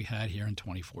outbreak we had here in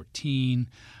 2014.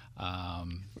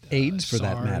 AIDS, for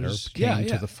that matter, came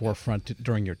to the forefront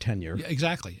during your tenure. Yeah,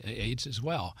 exactly. AIDS as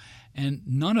well. And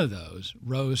none of those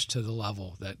rose to the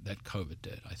level that COVID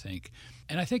did, I think.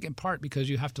 And I think in part because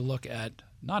you have to look at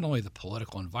not only the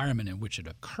political environment in which it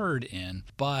occurred in,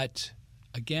 but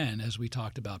again, as we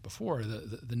talked about before,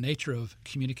 the nature of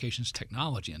communications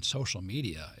technology and social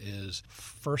media is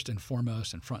first and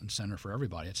foremost and front and center for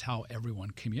everybody. It's how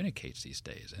everyone communicates these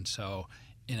days. And so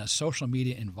in a social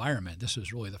media environment, this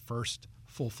was really the first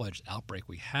full-fledged outbreak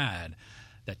we had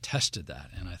that tested that.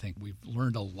 And I think we've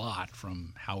learned a lot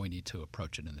from how we need to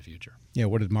approach it in the future. Yeah,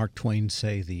 what did Mark Twain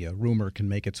say? The rumor can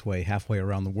make its way halfway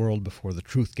around the world before the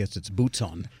truth gets its boots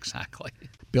on. Exactly.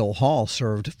 Bill Hall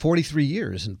served 43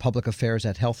 years in public affairs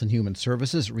at Health and Human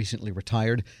Services, recently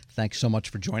retired. Thanks so much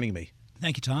for joining me.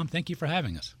 Thank you, Tom. Thank you for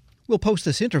having us. We'll post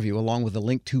this interview along with a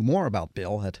link to more about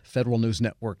Bill at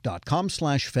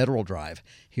federalnewsnetwork.com/Federal Drive.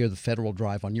 Hear the Federal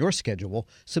Drive on your schedule.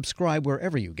 Subscribe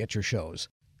wherever you get your shows.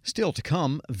 Still to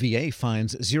come, VA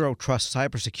finds zero trust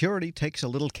cybersecurity takes a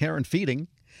little care and feeding.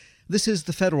 This is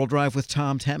the Federal Drive with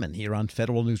Tom Temin here on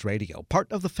Federal News Radio,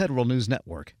 part of the Federal News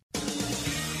Network.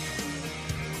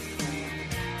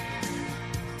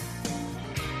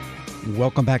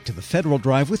 Welcome back to the Federal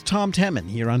Drive with Tom Temin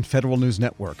here on Federal News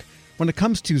Network. When it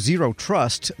comes to zero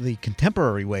trust, the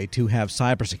contemporary way to have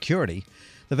cybersecurity,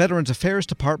 the Veterans Affairs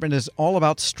Department is all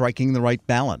about striking the right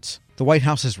balance. The White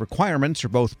House's requirements are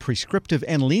both prescriptive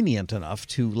and lenient enough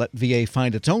to let VA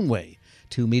find its own way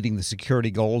to meeting the security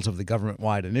goals of the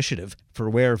government-wide initiative. For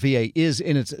where VA is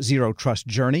in its zero trust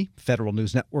journey, Federal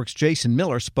News Network's Jason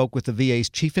Miller spoke with the VA's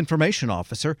Chief Information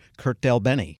Officer, Kurt Del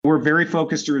Benny. We're very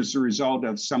focused as a result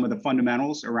of some of the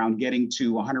fundamentals around getting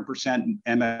to 100%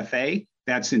 MFA.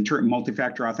 That's in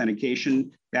multi-factor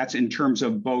authentication. That's in terms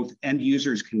of both end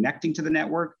users connecting to the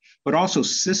network, but also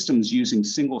systems using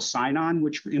single sign-on,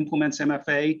 which implements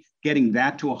MFA, getting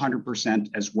that to 100%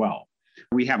 as well.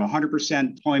 We have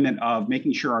 100% deployment of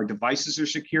making sure our devices are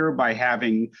secure by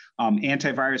having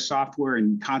antivirus software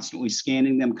and constantly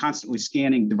scanning them, constantly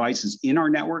scanning devices in our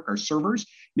network, our servers,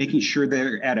 making sure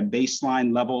they're at a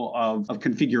baseline level of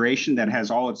configuration that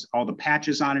has all the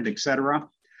patches on it, et cetera.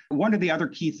 One of the other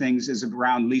key things is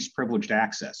around least privileged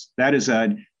access. That is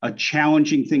a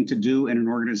challenging thing to do in an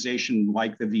organization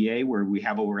like the VA, where we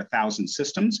have over 1,000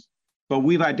 systems. But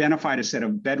we've identified a set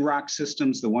of bedrock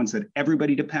systems, the ones that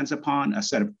everybody depends upon, a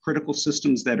set of critical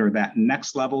systems that are that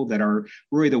next level, that are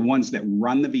really the ones that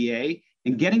run the VA.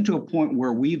 And getting to a point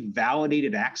where we've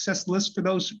validated access lists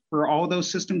for all of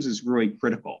those systems is really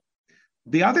critical.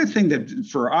 The other thing that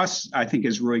for us, I think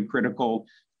is really critical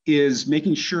is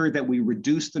making sure that we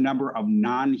reduce the number of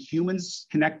non-humans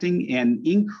connecting and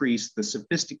increase the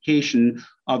sophistication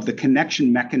of the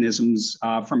connection mechanisms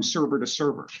from server to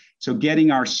server. So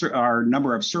getting our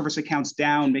number of service accounts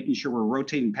down, making sure we're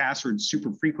rotating passwords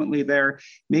super frequently there,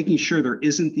 making sure there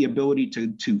isn't the ability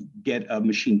to get a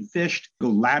machine phished, go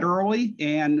laterally,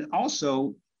 and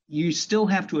also you still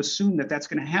have to assume that that's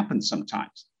going to happen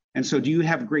sometimes. And so do you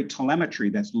have great telemetry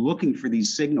that's looking for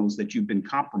these signals that you've been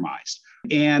compromised?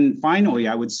 And finally,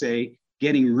 I would say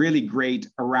getting really great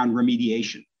around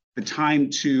remediation. The time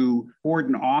to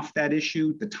cordon off that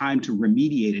issue, the time to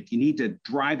remediate it. You need to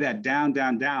drive that down.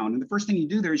 And the first thing you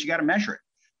do there is you got to measure it.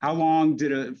 How long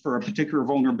for a particular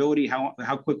vulnerability, how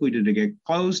quickly did it get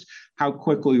closed? How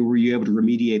quickly were you able to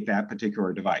remediate that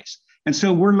particular device? And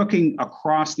so we're looking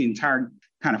across the entire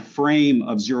kind of frame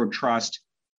of zero trust.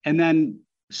 And then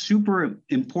super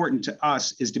important to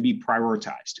us is to be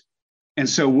prioritized. And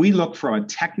so we look from a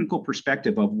technical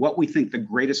perspective of what we think the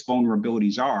greatest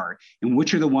vulnerabilities are and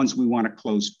which are the ones we want to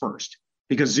close first.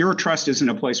 Because zero trust isn't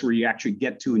a place where you actually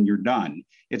get to and you're done.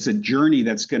 It's a journey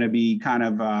that's going to be kind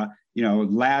of,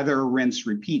 lather, rinse,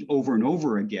 repeat over and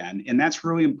over again. And that's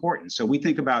really important. So we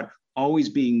think about always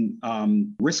being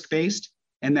risk-based,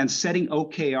 and then setting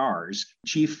OKRs,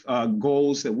 chief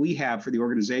goals that we have for the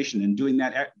organization, and doing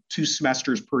that at 2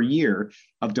 semesters per year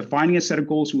of defining a set of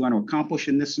goals we want to accomplish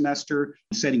in this semester,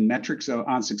 setting metrics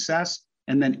on success,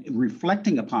 and then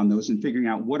reflecting upon those and figuring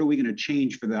out what are we going to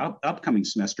change for the upcoming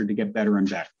semester to get better and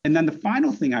better. And then the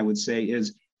final thing I would say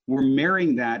is we're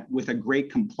marrying that with a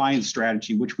great compliance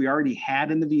strategy, which we already had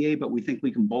in the VA, but we think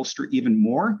we can bolster even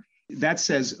more. That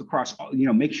says across,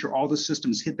 make sure all the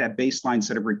systems hit that baseline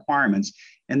set of requirements,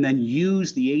 and then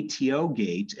use the ATO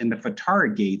gate and the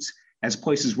FATARA gates as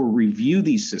places where we review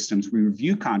these systems, we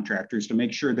review contractors to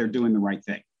make sure they're doing the right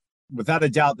thing. Without a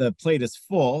doubt, the plate is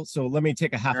full. So let me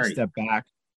take a step back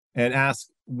and ask,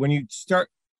 when you start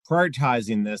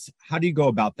prioritizing this, how do you go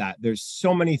about that? There's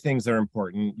so many things that are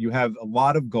important. You have a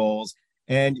lot of goals,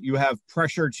 and you have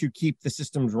pressure to keep the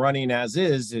systems running as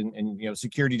is, and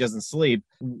security doesn't sleep.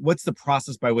 What's the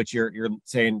process by which you're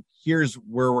saying, here's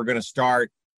where we're going to start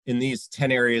in these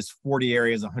 10 areas, 40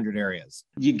 areas, 100 areas?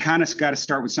 You kind of got to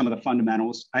start with some of the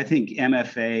fundamentals. I think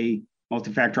MFA,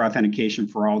 multi-factor authentication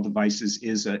for all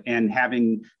devices, and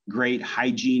having great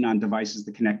hygiene on devices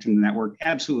that connect to the network,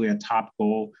 absolutely a top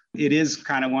goal. It is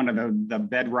kind of one of the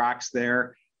bedrocks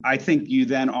there. I think you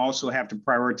then also have to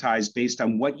prioritize based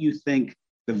on what you think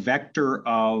the vector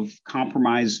of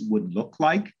compromise would look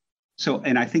like.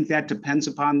 And I think that depends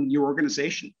upon your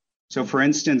organization. So for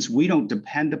instance, we don't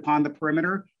depend upon the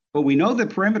perimeter, but we know the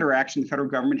perimeter actually, the federal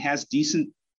government has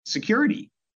decent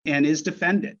security and is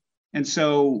defended. And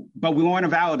so, but we want to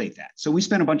validate that. So we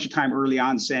spent a bunch of time early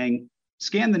on saying,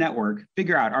 scan the network,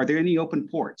 figure out, are there any open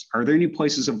ports? Are there any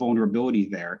places of vulnerability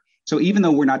there? So even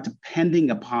though we're not depending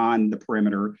upon the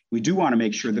perimeter, we do want to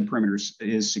make sure the perimeter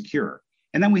is secure.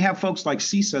 And then we have folks like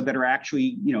CISA that are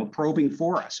actually, probing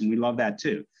for us, and we love that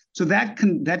too. So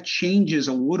that changes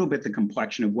a little bit the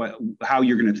complexion of how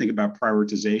you're going to think about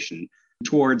prioritization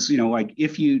towards,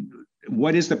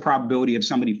 what is the probability of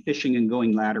somebody phishing and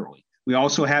going laterally? We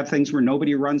also have things where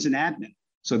nobody runs an admin.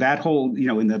 So that whole,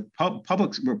 in the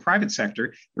public or private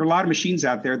sector, there are a lot of machines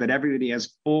out there that everybody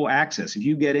has full access. If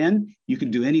you get in, you can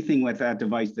do anything with that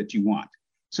device that you want.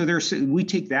 So we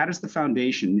take that as the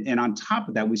foundation. And on top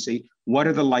of that, we say, what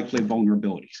are the likely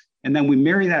vulnerabilities? And then we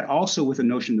marry that also with a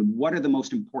notion of what are the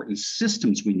most important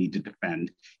systems we need to defend,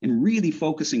 and really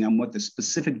focusing on what the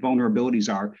specific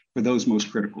vulnerabilities are for those most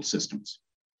critical systems.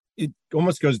 It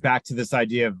almost goes back to this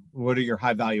idea of what are your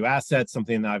high value assets,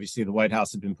 something that obviously the White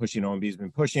House has been pushing, OMB has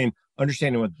been pushing,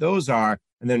 understanding what those are,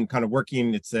 and then kind of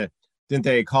working. Didn't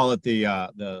they call it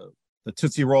the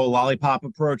Tootsie Roll lollipop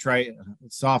approach, right?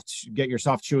 Get your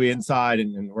soft, chewy inside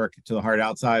and work to the hard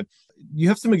outside. You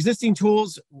have some existing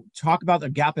tools. Talk about the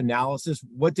gap analysis.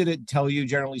 What did it tell you,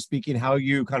 generally speaking? How are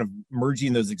you kind of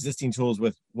merging those existing tools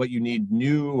with what you need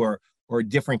new or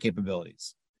different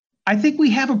capabilities? I think we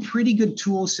have a pretty good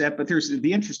tool set, but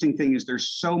the interesting thing is there's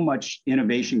so much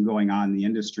innovation going on in the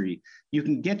industry. You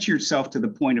can get yourself to the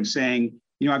point of saying,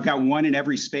 I've got one in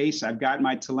every space. I've got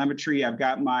my telemetry. I've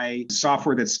got my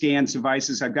software that scans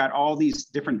devices. I've got all these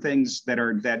different things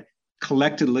that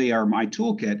collectively are my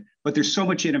toolkit, but there's so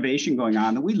much innovation going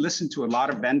on that we listen to a lot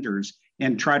of vendors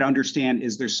and try to understand,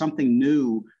 is there something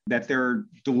new that they're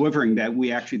delivering that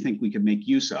we actually think we could make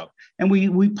use of? And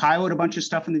we pilot a bunch of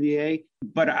stuff in the VA,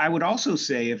 but I would also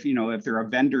say if there are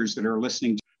vendors that are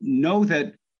listening, know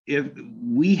that if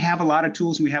we have a lot of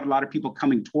tools and we have a lot of people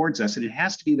coming towards us, and it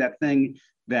has to be that thing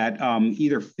that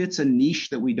either fits a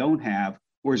niche that we don't have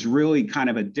or is really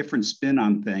kind of a different spin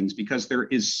on things, because there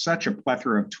is such a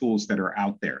plethora of tools that are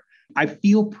out there. I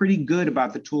feel pretty good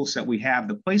about the tool set we have.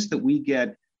 The place that we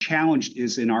get challenged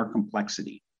is in our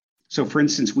complexity. So for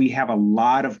instance, we have a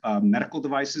lot of medical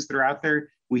devices that are out there.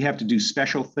 We have to do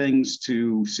special things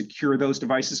to secure those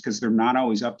devices because they're not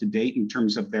always up to date in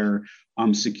terms of their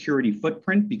security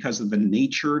footprint because of the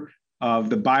nature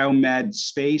of the biomed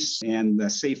space and the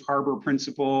safe harbor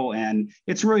principle. And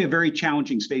it's really a very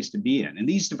challenging space to be in. And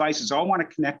these devices all want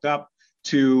to connect up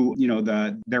to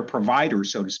their provider,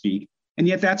 so to speak. And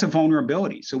yet that's a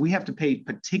vulnerability. So we have to pay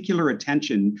particular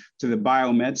attention to the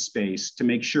biomed space to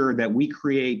make sure that we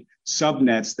create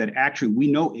subnets that actually we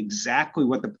know exactly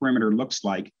what the perimeter looks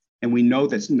like. And we know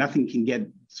that nothing can get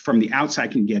from the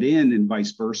outside can get in and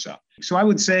vice versa. So I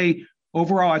would say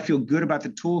overall, I feel good about the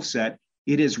tool set.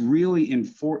 It is really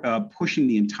pushing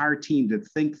the entire team to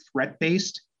think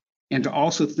threat-based and to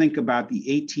also think about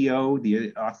the ATO,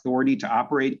 the authority to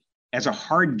operate, as a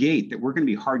hard gate that we're going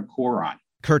to be hardcore on.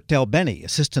 Kurt Del Bene,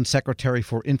 Assistant Secretary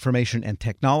for Information and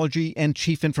Technology and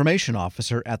Chief Information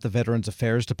Officer at the Veterans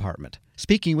Affairs Department,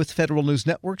 speaking with Federal News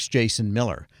Network's Jason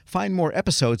Miller. Find more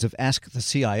episodes of Ask the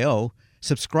CIO.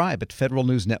 Subscribe at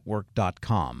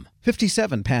federalnewsnetwork.com.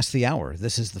 57 past the hour.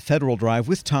 This is the Federal Drive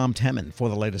with Tom Temin. For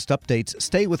the latest updates,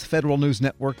 stay with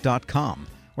federalnewsnetwork.com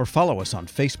or follow us on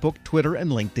Facebook, Twitter, and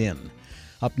LinkedIn.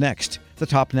 Up next, the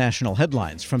top national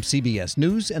headlines from CBS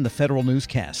News and the Federal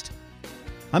Newscast.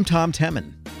 I'm Tom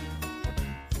Temin.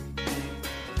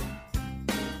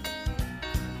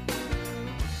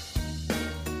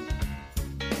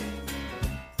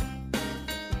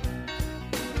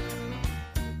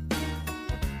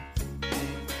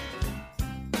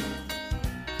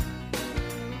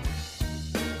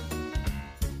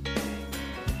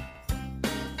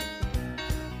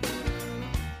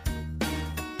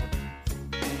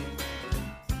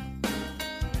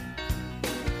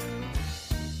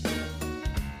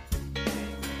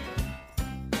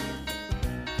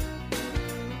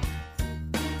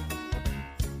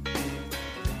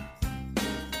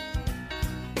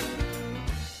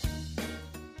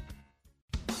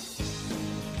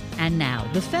 And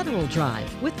now, the Federal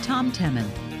Drive with Tom Temin.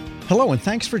 Hello, and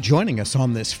thanks for joining us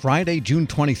on this Friday, June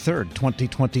 23rd,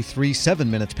 2023,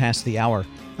 7 minutes past the hour.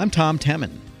 I'm Tom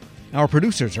Temin. Our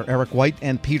producers are Eric White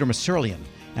and Peter Masurlian.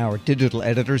 Our digital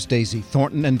editors, Daisy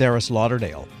Thornton and Darius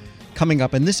Lauderdale. Coming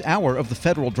up in this hour of the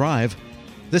Federal Drive,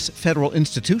 this federal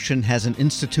institution has an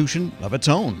institution of its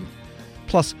own.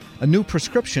 Plus, a new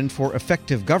prescription for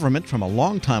effective government from a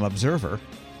longtime observer.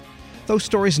 Those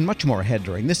stories and much more ahead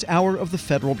during this hour of the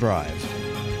Federal Drive.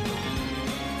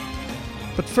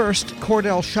 But first,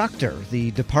 Cordell Schachter, the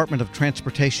Department of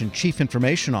Transportation Chief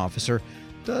Information Officer,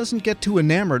 doesn't get too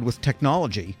enamored with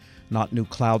technology, not new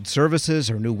cloud services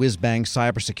or new whiz-bang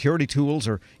cybersecurity tools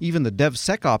or even the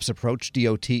DevSecOps approach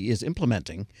DOT is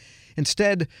implementing.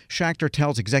 Instead, Schachter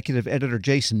tells executive editor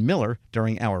Jason Miller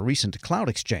during our recent cloud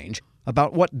exchange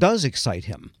about what does excite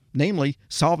him, namely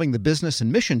solving the business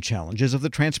and mission challenges of the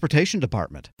Transportation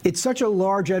Department. It's such a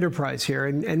large enterprise here,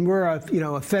 and we're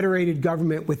a federated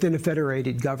government within a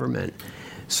federated government,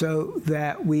 so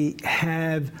that we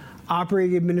have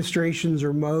operating administrations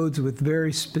or modes with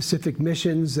very specific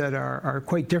missions that are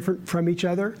quite different from each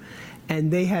other,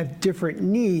 and they have different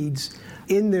needs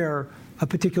in their a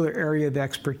particular area of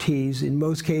expertise, in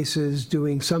most cases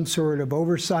doing some sort of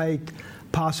oversight,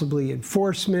 possibly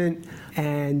enforcement,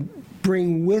 and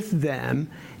bring with them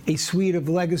a suite of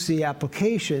legacy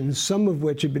applications, some of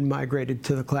which have been migrated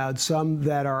to the cloud, some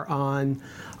that are on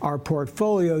our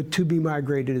portfolio to be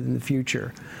migrated in the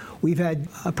future. We've had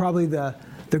probably the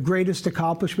greatest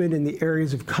accomplishment in the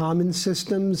areas of common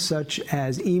systems, such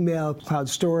as email, cloud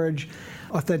storage,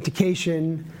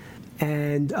 authentication,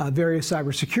 and various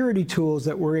cybersecurity tools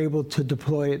that we're able to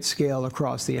deploy at scale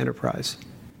across the enterprise.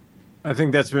 I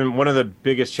think that's been one of the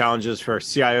biggest challenges for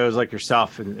CIOs like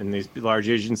yourself in these large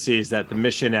agencies, that the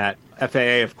mission at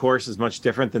FAA, of course, is much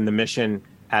different than the mission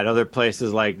at other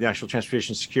places like National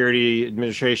Transportation Security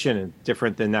Administration, and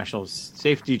different than National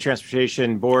Safety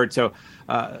Transportation Board. So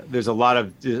there's a lot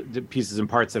of pieces and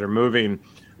parts that are moving.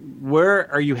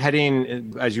 Where are you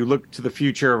heading as you look to the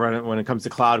future when it comes to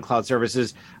cloud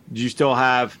services? Do you still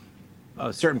have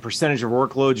a certain percentage of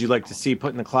workloads you'd like to see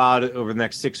put in the cloud over the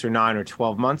next 6 or 9 or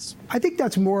 12 months? I think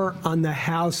that's more on the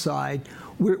how side.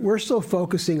 We're still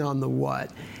focusing on the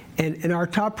what. And our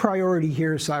top priority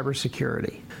here is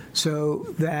cybersecurity. So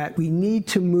that we need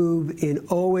to move in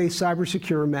always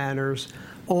cybersecure manners.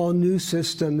 All new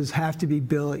systems have to be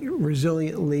built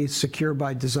resiliently secure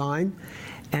by design.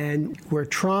 And we're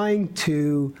trying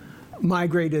to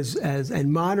migrate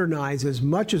and modernize as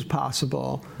much as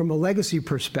possible from a legacy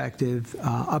perspective,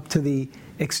 up to the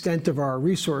extent of our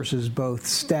resources, both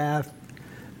staff,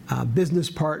 business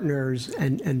partners,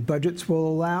 and budgets will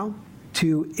allow,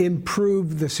 to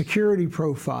improve the security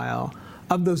profile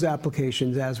of those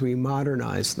applications as we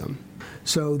modernize them.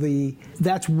 So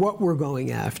that's what we're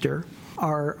going after.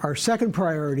 Our second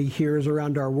priority here is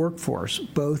around our workforce,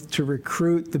 both to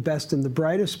recruit the best and the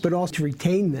brightest, but also to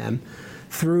retain them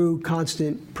through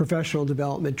constant professional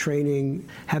development training,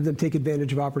 have them take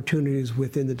advantage of opportunities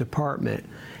within the department.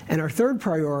 And our third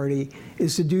priority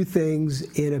is to do things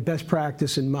in a best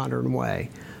practice and modern way.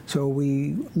 So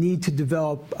we need to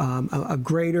develop a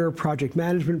greater project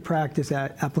management practice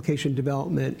at application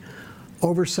development,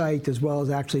 oversight, as well as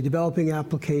actually developing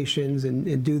applications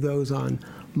and do those on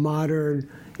modern,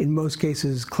 in most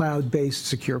cases, cloud-based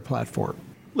secure platform.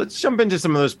 Let's jump into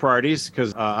some of those priorities,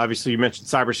 because obviously you mentioned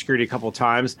cybersecurity a couple of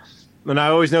times. And I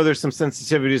always know there's some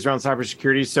sensitivities around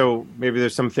cybersecurity, so maybe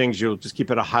there's some things you'll just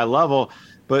keep at a high level.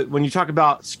 But when you talk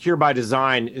about secure by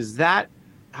design,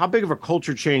 how big of a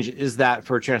culture change is that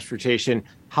for transportation?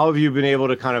 How have you been able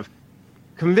to kind of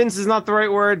convince is not the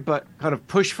right word, but kind of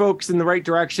push folks in the right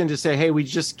direction to say, hey, we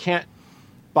just can't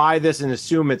buy this and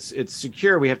assume it's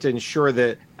secure. We have to ensure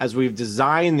that as we've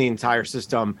designed the entire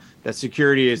system, that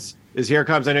security is here it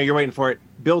comes. I know you're waiting for it.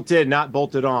 Built in, not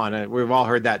bolted on. We've all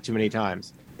heard that too many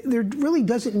times. There really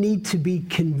doesn't need to be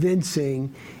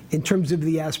convincing in terms of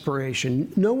the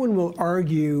aspiration. No one will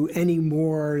argue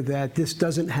anymore that this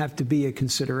doesn't have to be a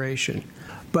consideration.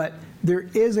 But there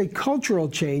is a cultural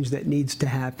change that needs to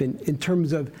happen in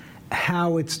terms of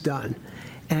how it's done.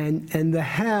 And the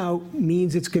how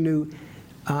means it's going to,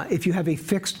 if you have a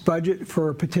fixed budget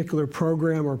for a particular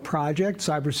program or project,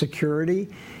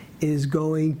 cybersecurity is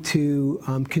going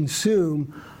to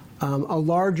consume a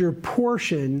larger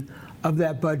portion of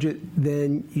that budget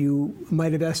than you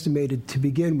might have estimated to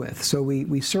begin with. So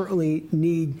we certainly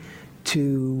need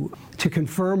to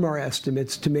confirm our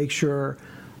estimates to make sure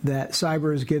that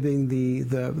cyber is giving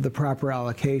the proper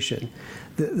allocation.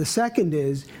 The second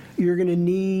is you're going to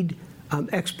need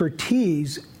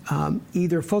expertise,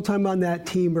 either full-time on that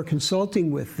team or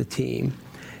consulting with the team,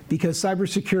 because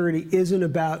cybersecurity isn't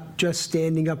about just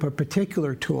standing up a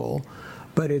particular tool,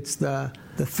 but it's the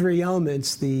three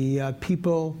elements, the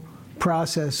people,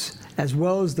 process, as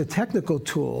well as the technical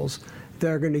tools that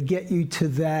are going to get you to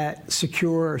that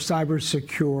secure, cyber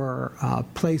secure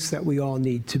place that we all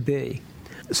need to be.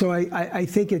 So I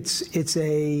think it's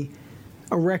a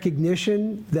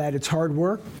recognition that it's hard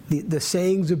work. The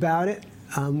sayings about it,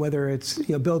 whether it's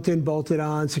built in, bolted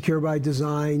on, secure by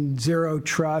design, zero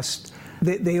trust,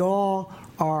 they all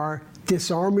are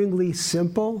disarmingly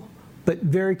simple, but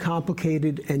very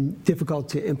complicated and difficult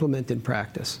to implement in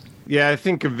practice. Yeah, I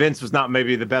think convince was not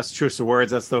maybe the best choice of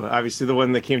words. That's obviously the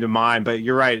one that came to mind. But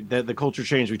you're right. The culture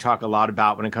change we talk a lot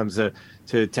about when it comes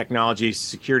to technology,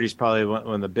 security is probably one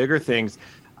of the bigger things.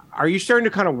 Are you starting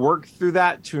to kind of work through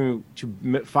that to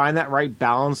find that right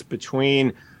balance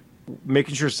between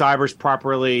making sure cyber is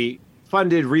properly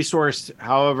funded, resourced,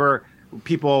 however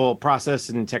people, process,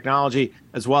 and technology,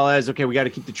 as well as, okay, we got to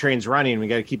keep the trains running, we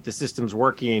got to keep the systems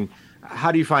working.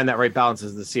 How do you find that right balance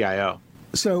as the CIO?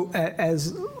 So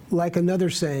as like another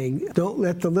saying, don't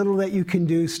let the little that you can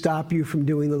do stop you from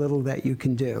doing the little that you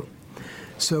can do.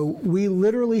 So we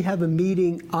literally have a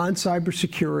meeting on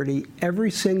cybersecurity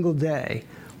every single day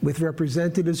with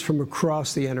representatives from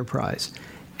across the enterprise.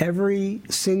 Every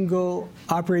single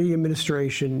operating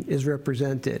administration is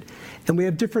represented. And we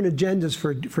have different agendas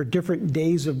for different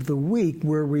days of the week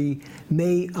where we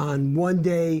may on one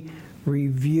day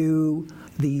review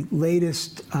the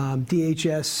latest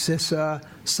DHS CISA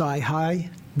Sci-Hi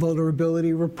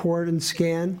vulnerability report and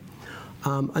scan.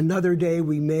 Another day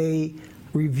we may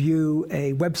review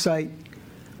a website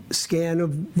scan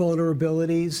of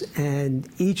vulnerabilities, and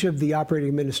each of the operating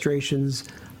administrations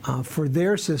for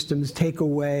their systems take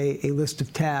away a list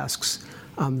of tasks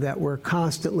that we're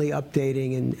constantly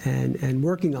updating and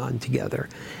working on together.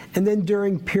 And then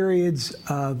during periods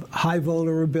of high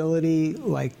vulnerability,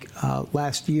 like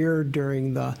last year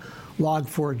during the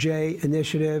Log4j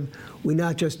initiative, we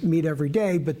not just meet every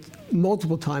day, but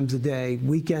multiple times a day,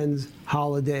 weekends,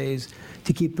 holidays,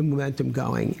 to keep the momentum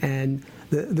going. And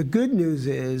the good news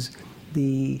is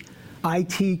the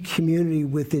IT community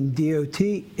within DOT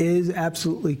is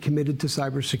absolutely committed to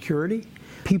cybersecurity.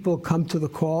 People come to the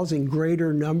calls in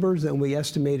greater numbers than we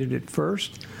estimated at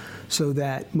first, so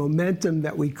that momentum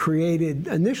that we created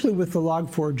initially with the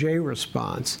Log4j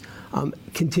response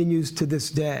continues to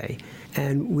this day.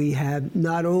 And we have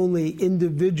not only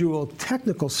individual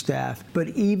technical staff, but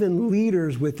even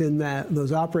leaders within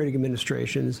those operating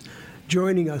administrations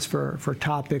joining us for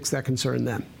topics that concern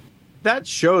them. That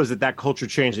shows that culture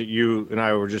change that you and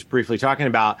I were just briefly talking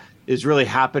about is really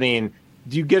happening.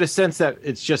 Do you get a sense that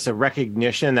it's just a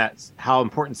recognition that's how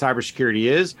important cybersecurity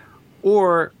is?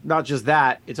 Or not just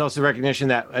that, it's also recognition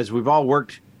that as we've all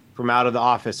worked from out of the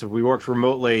office, if we worked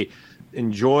remotely,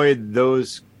 enjoyed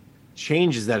those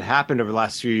changes that happened over the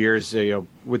last few years,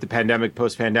 with the pandemic,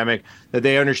 post-pandemic, that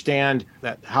they understand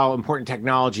that how important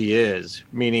technology is,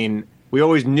 meaning we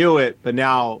always knew it, but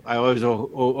now I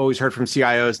always heard from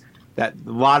CIOs that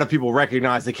a lot of people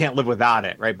recognize they can't live without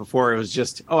it, right? Before it was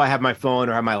just, I have my phone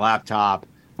or I have my laptop.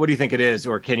 What do you think it is?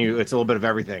 Or it's a little bit of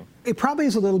everything? It probably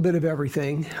is a little bit of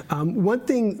everything. One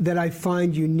thing that I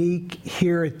find unique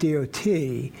here at DOT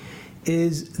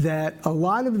is that a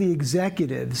lot of the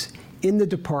executives in the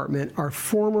department are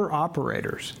former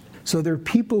operators. So they're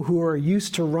people who are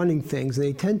used to running things.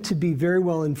 They tend to be very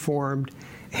well informed,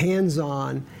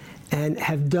 hands-on, and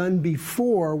have done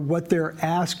before what they're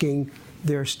asking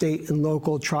their state and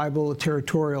local, tribal,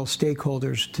 territorial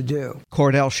stakeholders to do.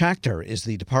 Cordell Schachter is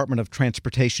the Department of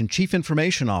Transportation Chief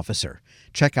Information Officer.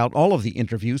 Check out all of the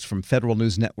interviews from Federal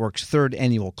News Network's third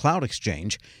annual Cloud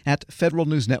Exchange at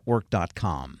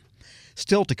federalnewsnetwork.com.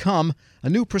 Still to come, a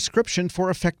new prescription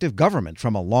for effective government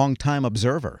from a longtime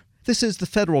observer. This is the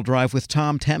Federal Drive with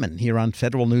Tom Temin here on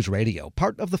Federal News Radio,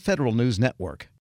 part of the Federal News Network.